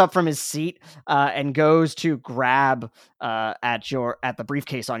jumps up from his seat and goes to grab at the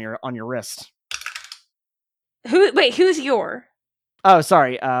briefcase on your wrist. Who's your? Oh,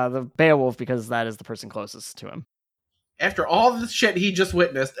 sorry, the Beowulf, because that is the person closest to him. After all the shit he just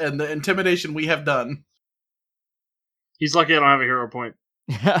witnessed and the intimidation we have done. He's lucky I don't have a hero point.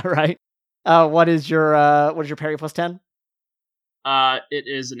 Yeah, right. What is your parry plus 10? It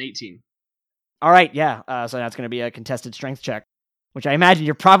is an 18. All right, yeah. So that's going to be a contested strength check, which I imagine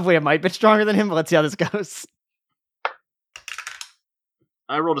you're probably a mite bit stronger than him, but let's see how this goes.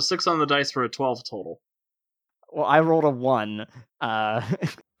 I rolled a 6 on the dice for a 12 total. Well, I rolled a 1.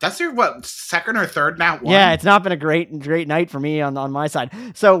 That's your, second or third now? One? Yeah, it's not been a great night for me on my side.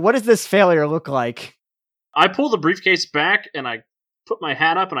 So what does this failure look like? I pull the briefcase back, and I put my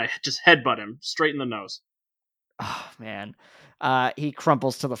hat up, and I just headbutt him straight in the nose. Oh, man. He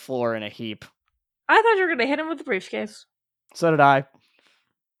crumples to the floor in a heap. I thought you were going to hit him with the briefcase. So did I.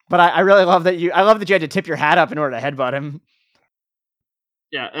 But I really love that you had to tip your hat up in order to headbutt him.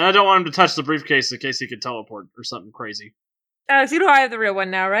 Yeah, and I don't want him to touch the briefcase in case he could teleport or something crazy. Alex, you know I have the real one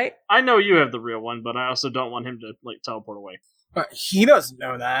now, right? I know you have the real one, but I also don't want him to teleport away. But he doesn't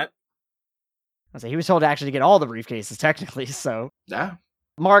know that. I say he was told to actually get all the briefcases technically. So Yeah.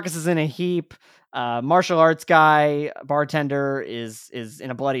 Marcus is in a heap. Martial arts guy, bartender is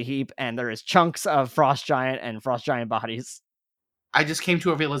in a bloody heap, and there is chunks of frost giant and frost giant bodies. I just came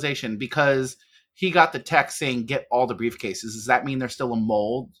to a realization because he got the text saying get all the briefcases. Does that mean there's still a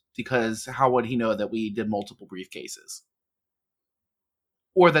mold? Because how would he know that we did multiple briefcases?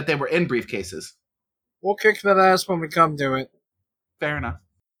 Or that they were in briefcases? We'll kick that ass when we come to it. Fair enough.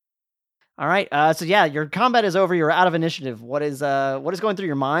 All right. So yeah, your combat is over. You're out of initiative. What is going through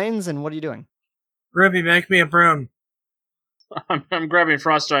your minds, and what are you doing? Ruby, make me a broom. I'm grabbing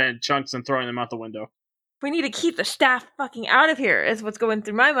frost giant chunks and throwing them out the window. We need to keep the staff fucking out of here, is what's going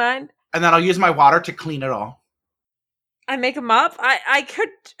through my mind. And then I'll use my water to clean it all. I make them up. I could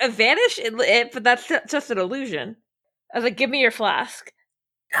vanish it, but that's just an illusion. I was like, give me your flask.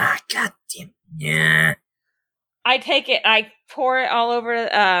 Ah, goddamn. Yeah. I take it, I pour it all over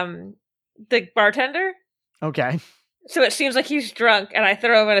the bartender, Okay. so it seems like he's drunk, and I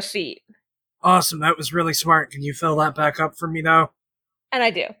throw him in a seat. Awesome, that was really smart. Can you fill that back up for me, though? And I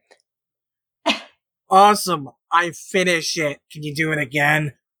do. Awesome. I finish it. Can you do it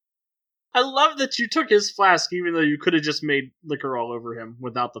again? I love that you took his flask, even though you could have just made liquor all over him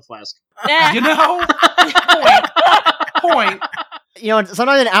without the flask. Nah. You know? Point. You know,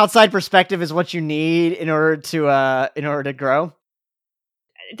 sometimes an outside perspective is what you need in order to grow.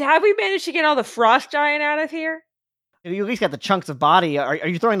 Have we managed to get all the frost giant out of here? You at least got the chunks of body. Are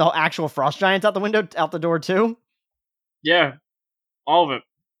you throwing the actual frost giants out the door too? Yeah, all of it.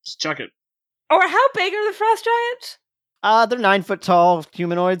 Just chuck it. Or how big are the frost giants? They're 9 foot tall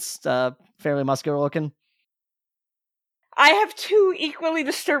humanoids, fairly muscular looking. I have two equally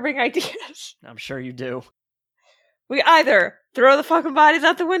disturbing ideas. I'm sure you do. We either throw the fucking bodies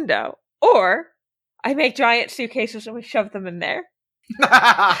out the window, or I make giant suitcases and we shove them in there.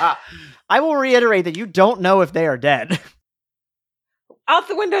 I will reiterate that you don't know if they are dead. Out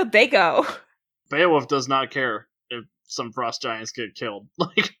the window they go. Beowulf does not care if some frost giants get killed.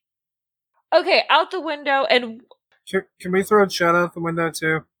 Like, Okay, out the window, and Can we throw Chad out the window,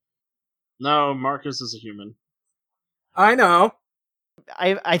 too? no, Marcus is a human. I know.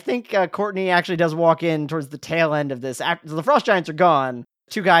 I think Courtney actually does walk in towards the tail end of this. After the frost giants are gone,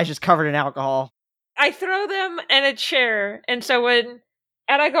 two guys just covered in alcohol. I throw them in a chair, and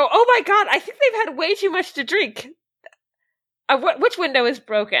I go, oh my god, I think they've had way too much to drink. Which window is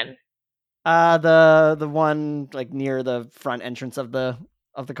broken? The one like near the front entrance of the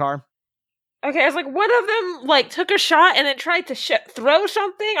car. Okay, I was like, one of them like took a shot and then tried to throw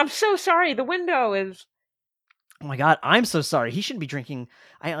something. I'm so sorry. The window is. Oh my god, I'm so sorry. He shouldn't be drinking.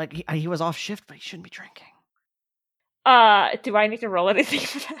 He was off shift, but he shouldn't be drinking. Do I need to roll anything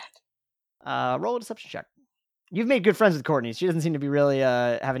for that? Roll a deception check. You've made good friends with Courtney. She doesn't seem to be really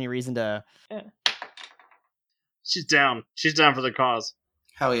have any reason to. She's down. She's down for the cause.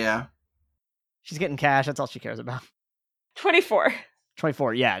 Hell yeah. She's getting cash. That's all she cares about. 24.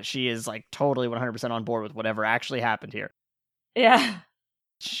 24. Yeah, she is like totally 100% on board with whatever actually happened here. Yeah.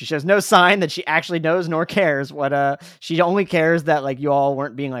 She shows no sign that she actually knows nor cares what. She only cares that like you all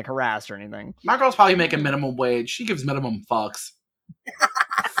weren't being like harassed or anything. My girl's probably making minimum wage. She gives minimum fucks.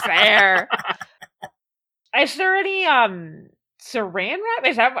 Fair. Is there any saran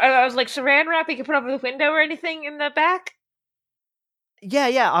wrap? I was like saran wrap you can put over the window or anything in the back?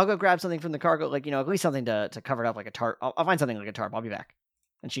 Yeah. I'll go grab something from the cargo, like at least something to cover it up, like a tarp. I'll find something like a tarp. I'll be back.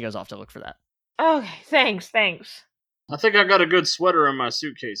 And she goes off to look for that. Okay, thanks. I think I got a good sweater in my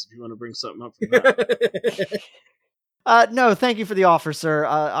suitcase if you want to bring something up from that. No, thank you for the offer, sir.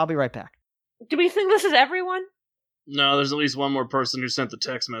 I'll be right back. Do we think this is everyone? No, there's at least one more person who sent the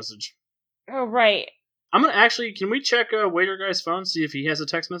text message. Oh, right. I'm gonna can we check waiter guy's phone, see if he has a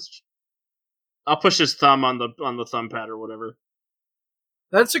text message? I'll push his thumb on the thumb pad or whatever.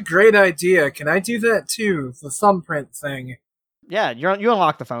 That's a great idea. Can I do that too? The thumbprint thing. Yeah, you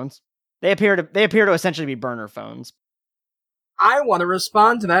unlock the phones. They appear to essentially be burner phones. I want to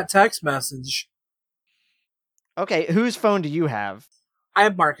respond to that text message. Okay, whose phone do you have? I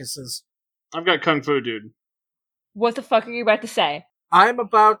have Marcus's. I've got Kung Fu Dude. What the fuck are you about to say? I'm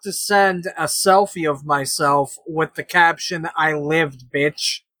about to send a selfie of myself with the caption, "I lived,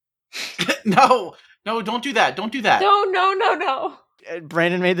 bitch." No, don't do that. Don't do that. No.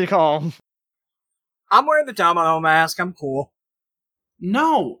 Brandon made the call. I'm wearing the domino mask. I'm cool.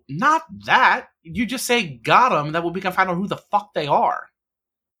 No, not that. You just say got him, that way we can find out who the fuck they are.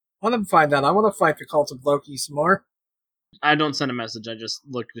 Let them find out. I want to fight the cult of Loki some more. I don't send a message. I just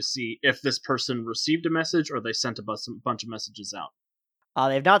look to see if this person received a message or they sent a bunch of messages out.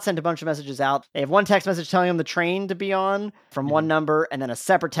 They've not sent a bunch of messages out. They have one text message telling them the train to be on from one number, and then a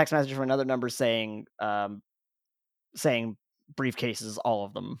separate text message from another number saying briefcases, all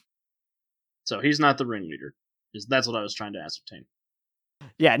of them. So he's not the ringleader. That's what I was trying to ascertain.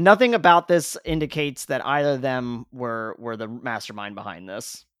 Yeah, nothing about this indicates that either of them were the mastermind behind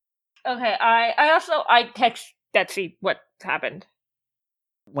this. Okay, I text Betsy what happened.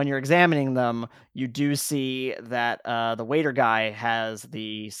 When you're examining them, you do see that the waiter guy has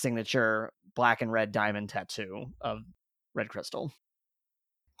the signature black and red diamond tattoo of red crystal.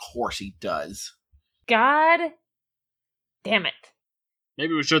 Of course he does. God damn it.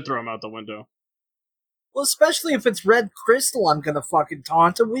 Maybe we should throw him out the window. Well, especially if it's red crystal, I'm gonna fucking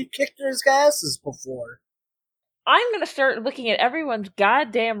taunt him. We've kicked his asses before. I'm gonna start looking at everyone's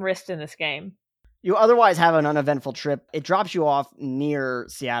goddamn wrist in this game. You otherwise have an uneventful trip. It drops you off near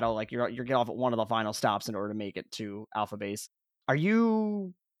Seattle, like you're get off at one of the final stops in order to make it to Alpha Base. Are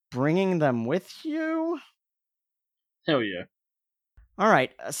you bringing them with you? Hell yeah. All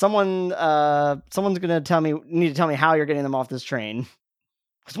right, someone's gonna need to tell me how you're getting them off this train.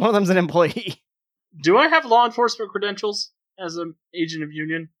 Because one of them's an employee. Do I have law enforcement credentials as an agent of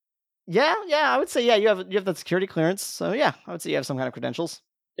Union? Yeah, I would say you have that security clearance. So yeah, I would say you have some kind of credentials.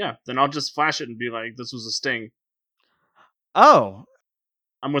 Yeah, then I'll just flash it and be like, "This was a sting. Oh,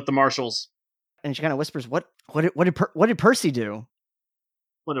 I'm with the marshals." and she kind of whispers, "What did Percy do?"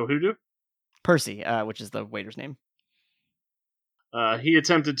 What did who do? Percy, which is the waiter's name. He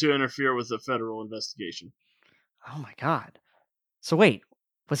attempted to interfere with the federal investigation. Oh my god! So wait,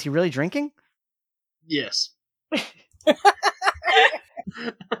 was he really drinking? Yes.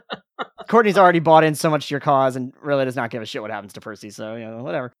 Courtney's already bought in so much to your cause and really does not give a shit what happens to Percy, so,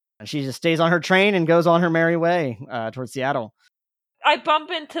 whatever. And she just stays on her train and goes on her merry way towards Seattle. I bump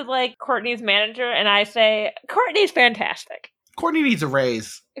into, Courtney's manager, and I say, Courtney's fantastic. Courtney needs a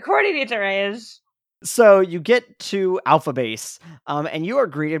raise. Courtney needs a raise. So you get to Alpha Base, and you are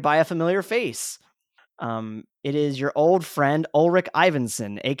greeted by a familiar face. It is your old friend, Ulrich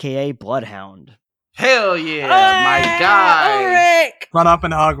Ivinson, a.k.a. Bloodhound. Hell yeah, my guy. Ulrich! Run up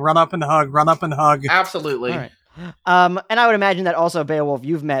and hug, run up and hug, run up and hug. Absolutely. All right. And I would imagine that also Beowulf,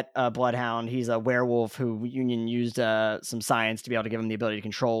 you've met Bloodhound. He's a werewolf who Union used some science to be able to give him the ability to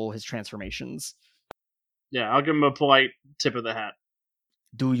control his transformations. Yeah, I'll give him a polite tip of the hat.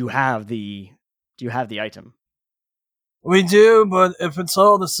 Do you have the item? We do, but if it's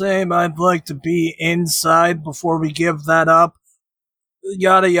all the same, I'd like to be inside before we give that up.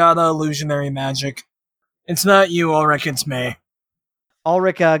 Yada yada illusionary magic. It's not you, Ulrich, it's me.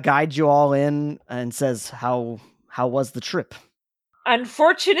 Ulrich guides you all in and says, how was the trip?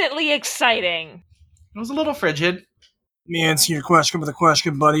 Unfortunately exciting. It was a little frigid. Let me answer your question with a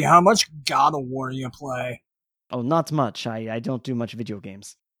question, buddy. How much God of War you play? Oh, not much. I don't do much video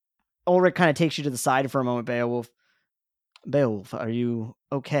games. Ulrich kind of takes you to the side for a moment, Beowulf. Beowulf, are you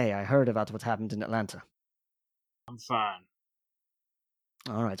okay? I heard about what happened in Atlanta. I'm fine.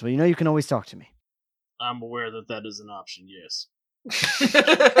 All right, well, you can always talk to me. I'm aware that is an option, yes.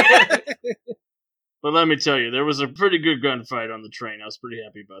 But let me tell you, there was a pretty good gunfight on the train. I was pretty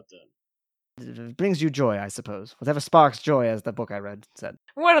happy about that. It brings you joy, I suppose. Whatever sparks joy, as the book I read said.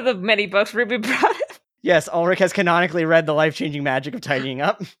 One of the many books Ruby brought. Yes, Ulrich has canonically read The Life-Changing Magic of Tidying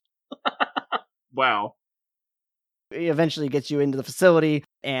Up. Wow. He eventually gets you into the facility,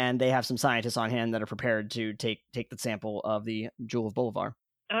 and they have some scientists on hand that are prepared to take the sample of the Jewel of Bolivar.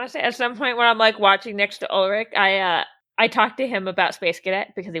 Honestly, at some point when I'm like watching next to Ulrich, I talked to him about Space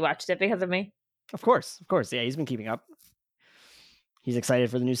Cadet because he watched it because of me. Of course. Yeah, he's been keeping up. He's excited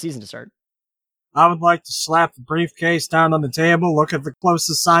for the new season to start. I would like to slap the briefcase down on the table, look at the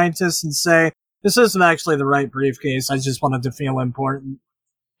closest scientist, and say, this isn't actually the right briefcase. I just wanted to feel important.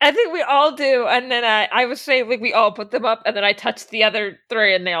 I think we all do, and then I would say like we all put them up, and then I touched the other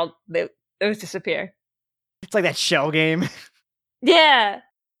three, and those disappear. It's like that shell game. Yeah.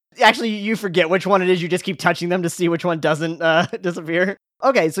 Actually, you forget which one it is. You just keep touching them to see which one doesn't disappear.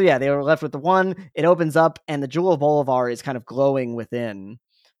 Okay, so yeah, they were left with the one. It opens up, and the Jewel of Bolivar is kind of glowing within.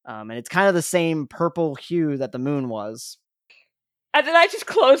 And it's kind of the same purple hue that the moon was. And then I just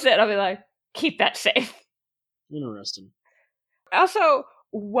close it, and I'll be like, keep that safe. Interesting. Also,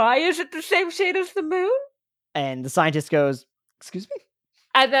 why is it the same shade as the moon? And the scientist goes, excuse me?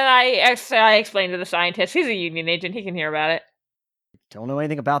 And then I explain to the scientist, he's a Union agent, he can hear about it. Don't know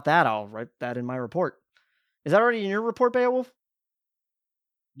anything about that. I'll write that in my report. Is that already in your report, Beowulf?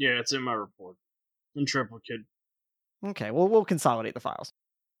 Yeah, it's in my report. In triplicate. Okay, well, we'll consolidate the files.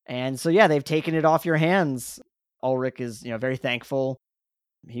 And so, yeah, they've taken it off your hands. Ulrich is, very thankful.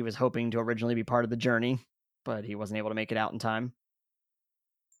 He was hoping to originally be part of the journey, but he wasn't able to make it out in time.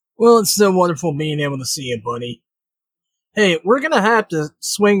 Well, it's still wonderful being able to see you, buddy. Hey, we're gonna have to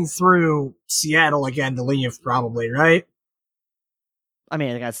swing through Seattle again to leave, probably, right? I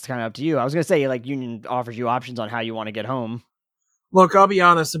mean, that's kind of up to you. I was going to say, Union offers you options on how you want to get home. Look, I'll be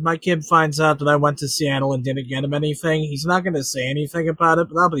honest, if my kid finds out that I went to Seattle and didn't get him anything, he's not gonna say anything about it,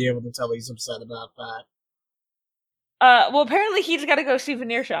 but I'll be able to tell he's upset about that. Well, apparently he's got to go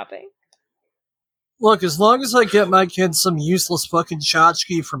souvenir shopping. Look, as long as I get my kid some useless fucking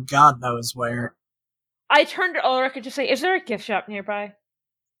tchotchke from God knows where. I turned to Ulrich and just say, is there a gift shop nearby?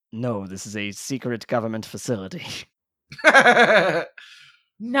 No, this is a secret government facility.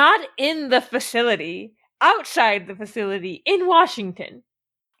 Not in the facility. Outside the facility, in Washington.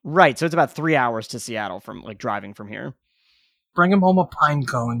 Right, so it's about 3 hours to Seattle from, driving from here. Bring him home a pine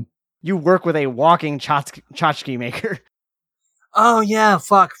cone. You work with a walking tchotchke maker. Oh yeah,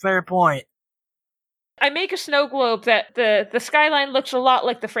 fuck, fair point. I make a snow globe that the skyline looks a lot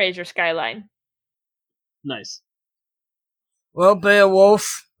like the Fraser skyline. Nice. Well,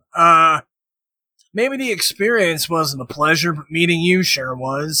 Beowulf, maybe the experience wasn't a pleasure, but meeting you sure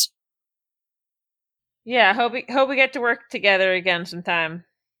was. Yeah, hope we get to work together again sometime.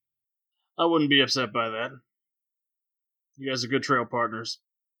 I wouldn't be upset by that. You guys are good trail partners.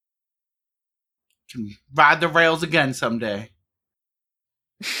 Can ride the rails again someday.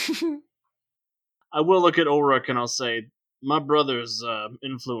 I will look at Ulrich and I'll say, my brother's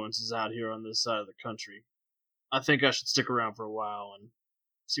influence is out here on this side of the country. I think I should stick around for a while and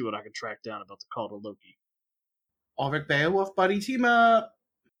see what I can track down about the call to Loki. Ulrich Beowulf, buddy, team up.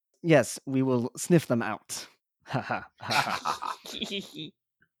 Yes, we will sniff them out. Yeah.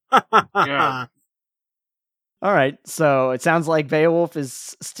 All right, so it sounds like Beowulf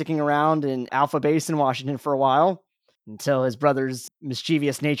is sticking around in Alpha Base in Washington for a while, until his brother's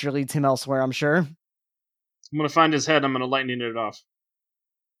mischievous nature leads him elsewhere, I'm sure. I'm going to find his head, I'm going to lightning it off.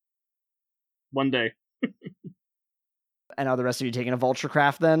 One day. And are the rest of you taking a vulture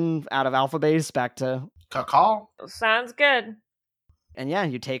craft then, out of Alpha Base, back to... Call. Sounds good. And yeah,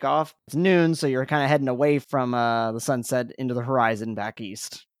 you take off. It's noon, so you're kind of heading away from the sunset into the horizon back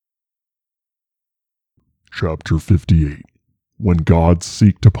east. Chapter 58 When Gods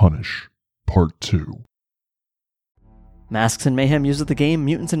Seek to Punish, Part 2. Masks and Mayhem uses the game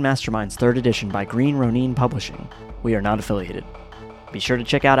Mutants and Masterminds 3rd Edition by Green Ronin Publishing. We are not affiliated. Be sure to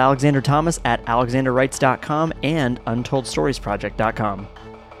check out Alexander Thomas at alexanderwrites.com and untoldstoriesproject.com.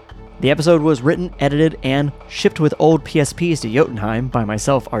 The episode was written, edited, and shipped with old PSPs to Jotunheim by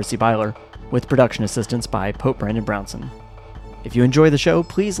myself, R.C. Byler, with production assistance by Pope Brandon Brownson. If you enjoy the show,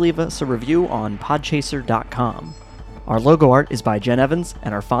 please leave us a review on podchaser.com. Our logo art is by Jen Evans,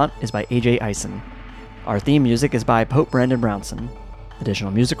 and our font is by AJ Eisen. Our theme music is by Pope Brandon Brownson.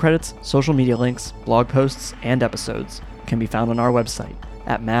 Additional music credits, social media links, blog posts, and episodes can be found on our website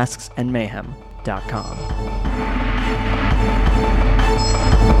at masksandmayhem.com.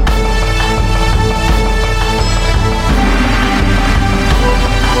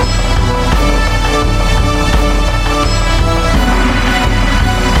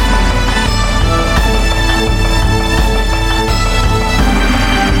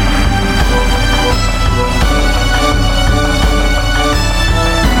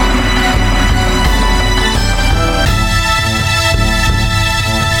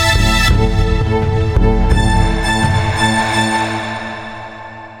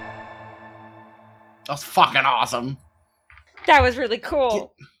 That was fucking awesome. That was really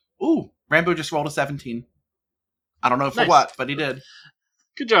cool. Ooh, Rambo just rolled a 17. I don't know for Nice. what, but he did.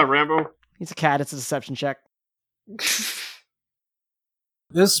 Good job, Rambo. He's a cat, it's a deception check.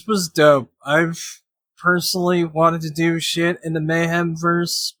 This was dope. I've personally wanted to do shit in the Mayhem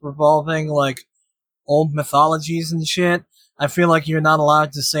verse revolving like old mythologies and shit. I feel like you're not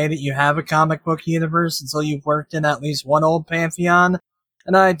allowed to say that you have a comic book universe until you've worked in at least one old pantheon.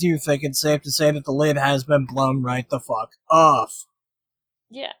 And I do think it's safe to say that the lid has been blown right the fuck off.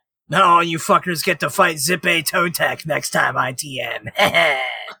 Yeah. No, you fuckers get to fight Zippe Totek next time I TM.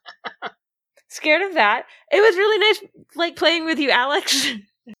 Scared of that. It was really nice, like, playing with you, Alex.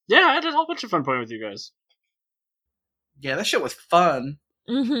 Yeah, I had a whole bunch of fun playing with you guys. Yeah, that shit was fun.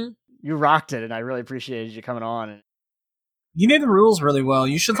 Mm-hmm. You rocked it, and I really appreciated you coming on. You knew the rules really well.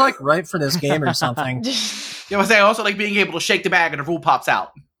 You should, like, write for this game or something. Yeah, I also like being able to shake the bag and a rule pops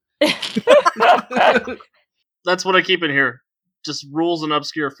out. That's what I keep in here. Just rules and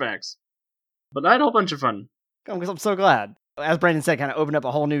obscure facts. But I had a whole bunch of fun. I'm so glad. As Brandon said, kind of opened up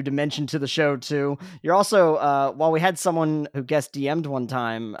a whole new dimension to the show, too. You're also, while we had someone who guest DM'd one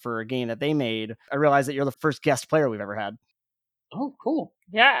time for a game that they made, I realized that you're the first guest player we've ever had. Oh, cool.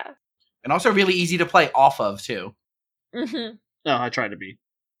 Yeah. And also really easy to play off of, too. Mm-hmm. No, I tried to be.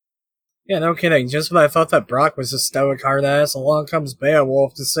 Yeah, no kidding. Just when I thought that Brock was a stoic hard ass, along comes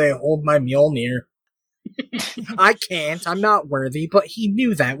Beowulf to say, "Hold my Mjolnir." I can't. I'm not worthy, but he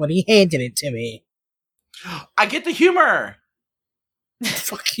knew that when he handed it to me. I get the humor!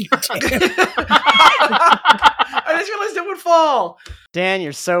 Fuck you, Dan. I just realized it would fall! Dan,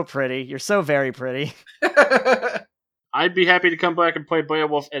 you're so pretty. You're so very pretty. I'd be happy to come back and play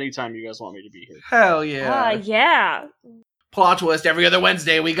Beowulf anytime you guys want me to be here. Hell yeah. Yeah. Plot twist every other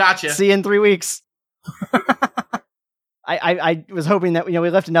Wednesday, we got you. See you in 3 weeks. I was hoping that, we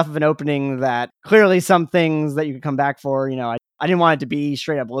left enough of an opening that clearly some things that you could come back for, I didn't want it to be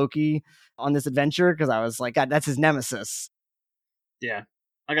straight up Loki on this adventure, because I was like, God, that's his nemesis. Yeah.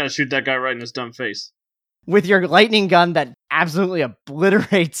 I gotta shoot that guy right in his dumb face. With your lightning gun that absolutely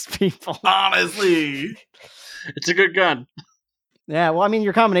obliterates people. Honestly. It's a good gun. Yeah, well, I mean,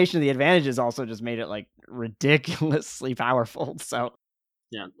 your combination of the advantages also just made it, like, ridiculously powerful, so...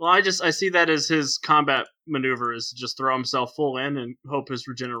 Yeah. Well, I see that as his combat maneuver is to just throw himself full in and hope his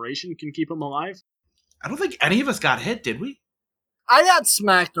regeneration can keep him alive. I don't think any of us got hit, did we? I got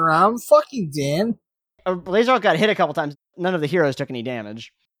smacked around. Fucking Dan. Laserhawk got hit a couple times. None of the heroes took any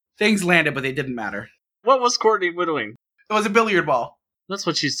damage. Things landed, but they didn't matter. What was Courtney whittling? It was a billiard ball. That's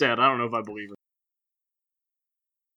what she said. I don't know if I believe her.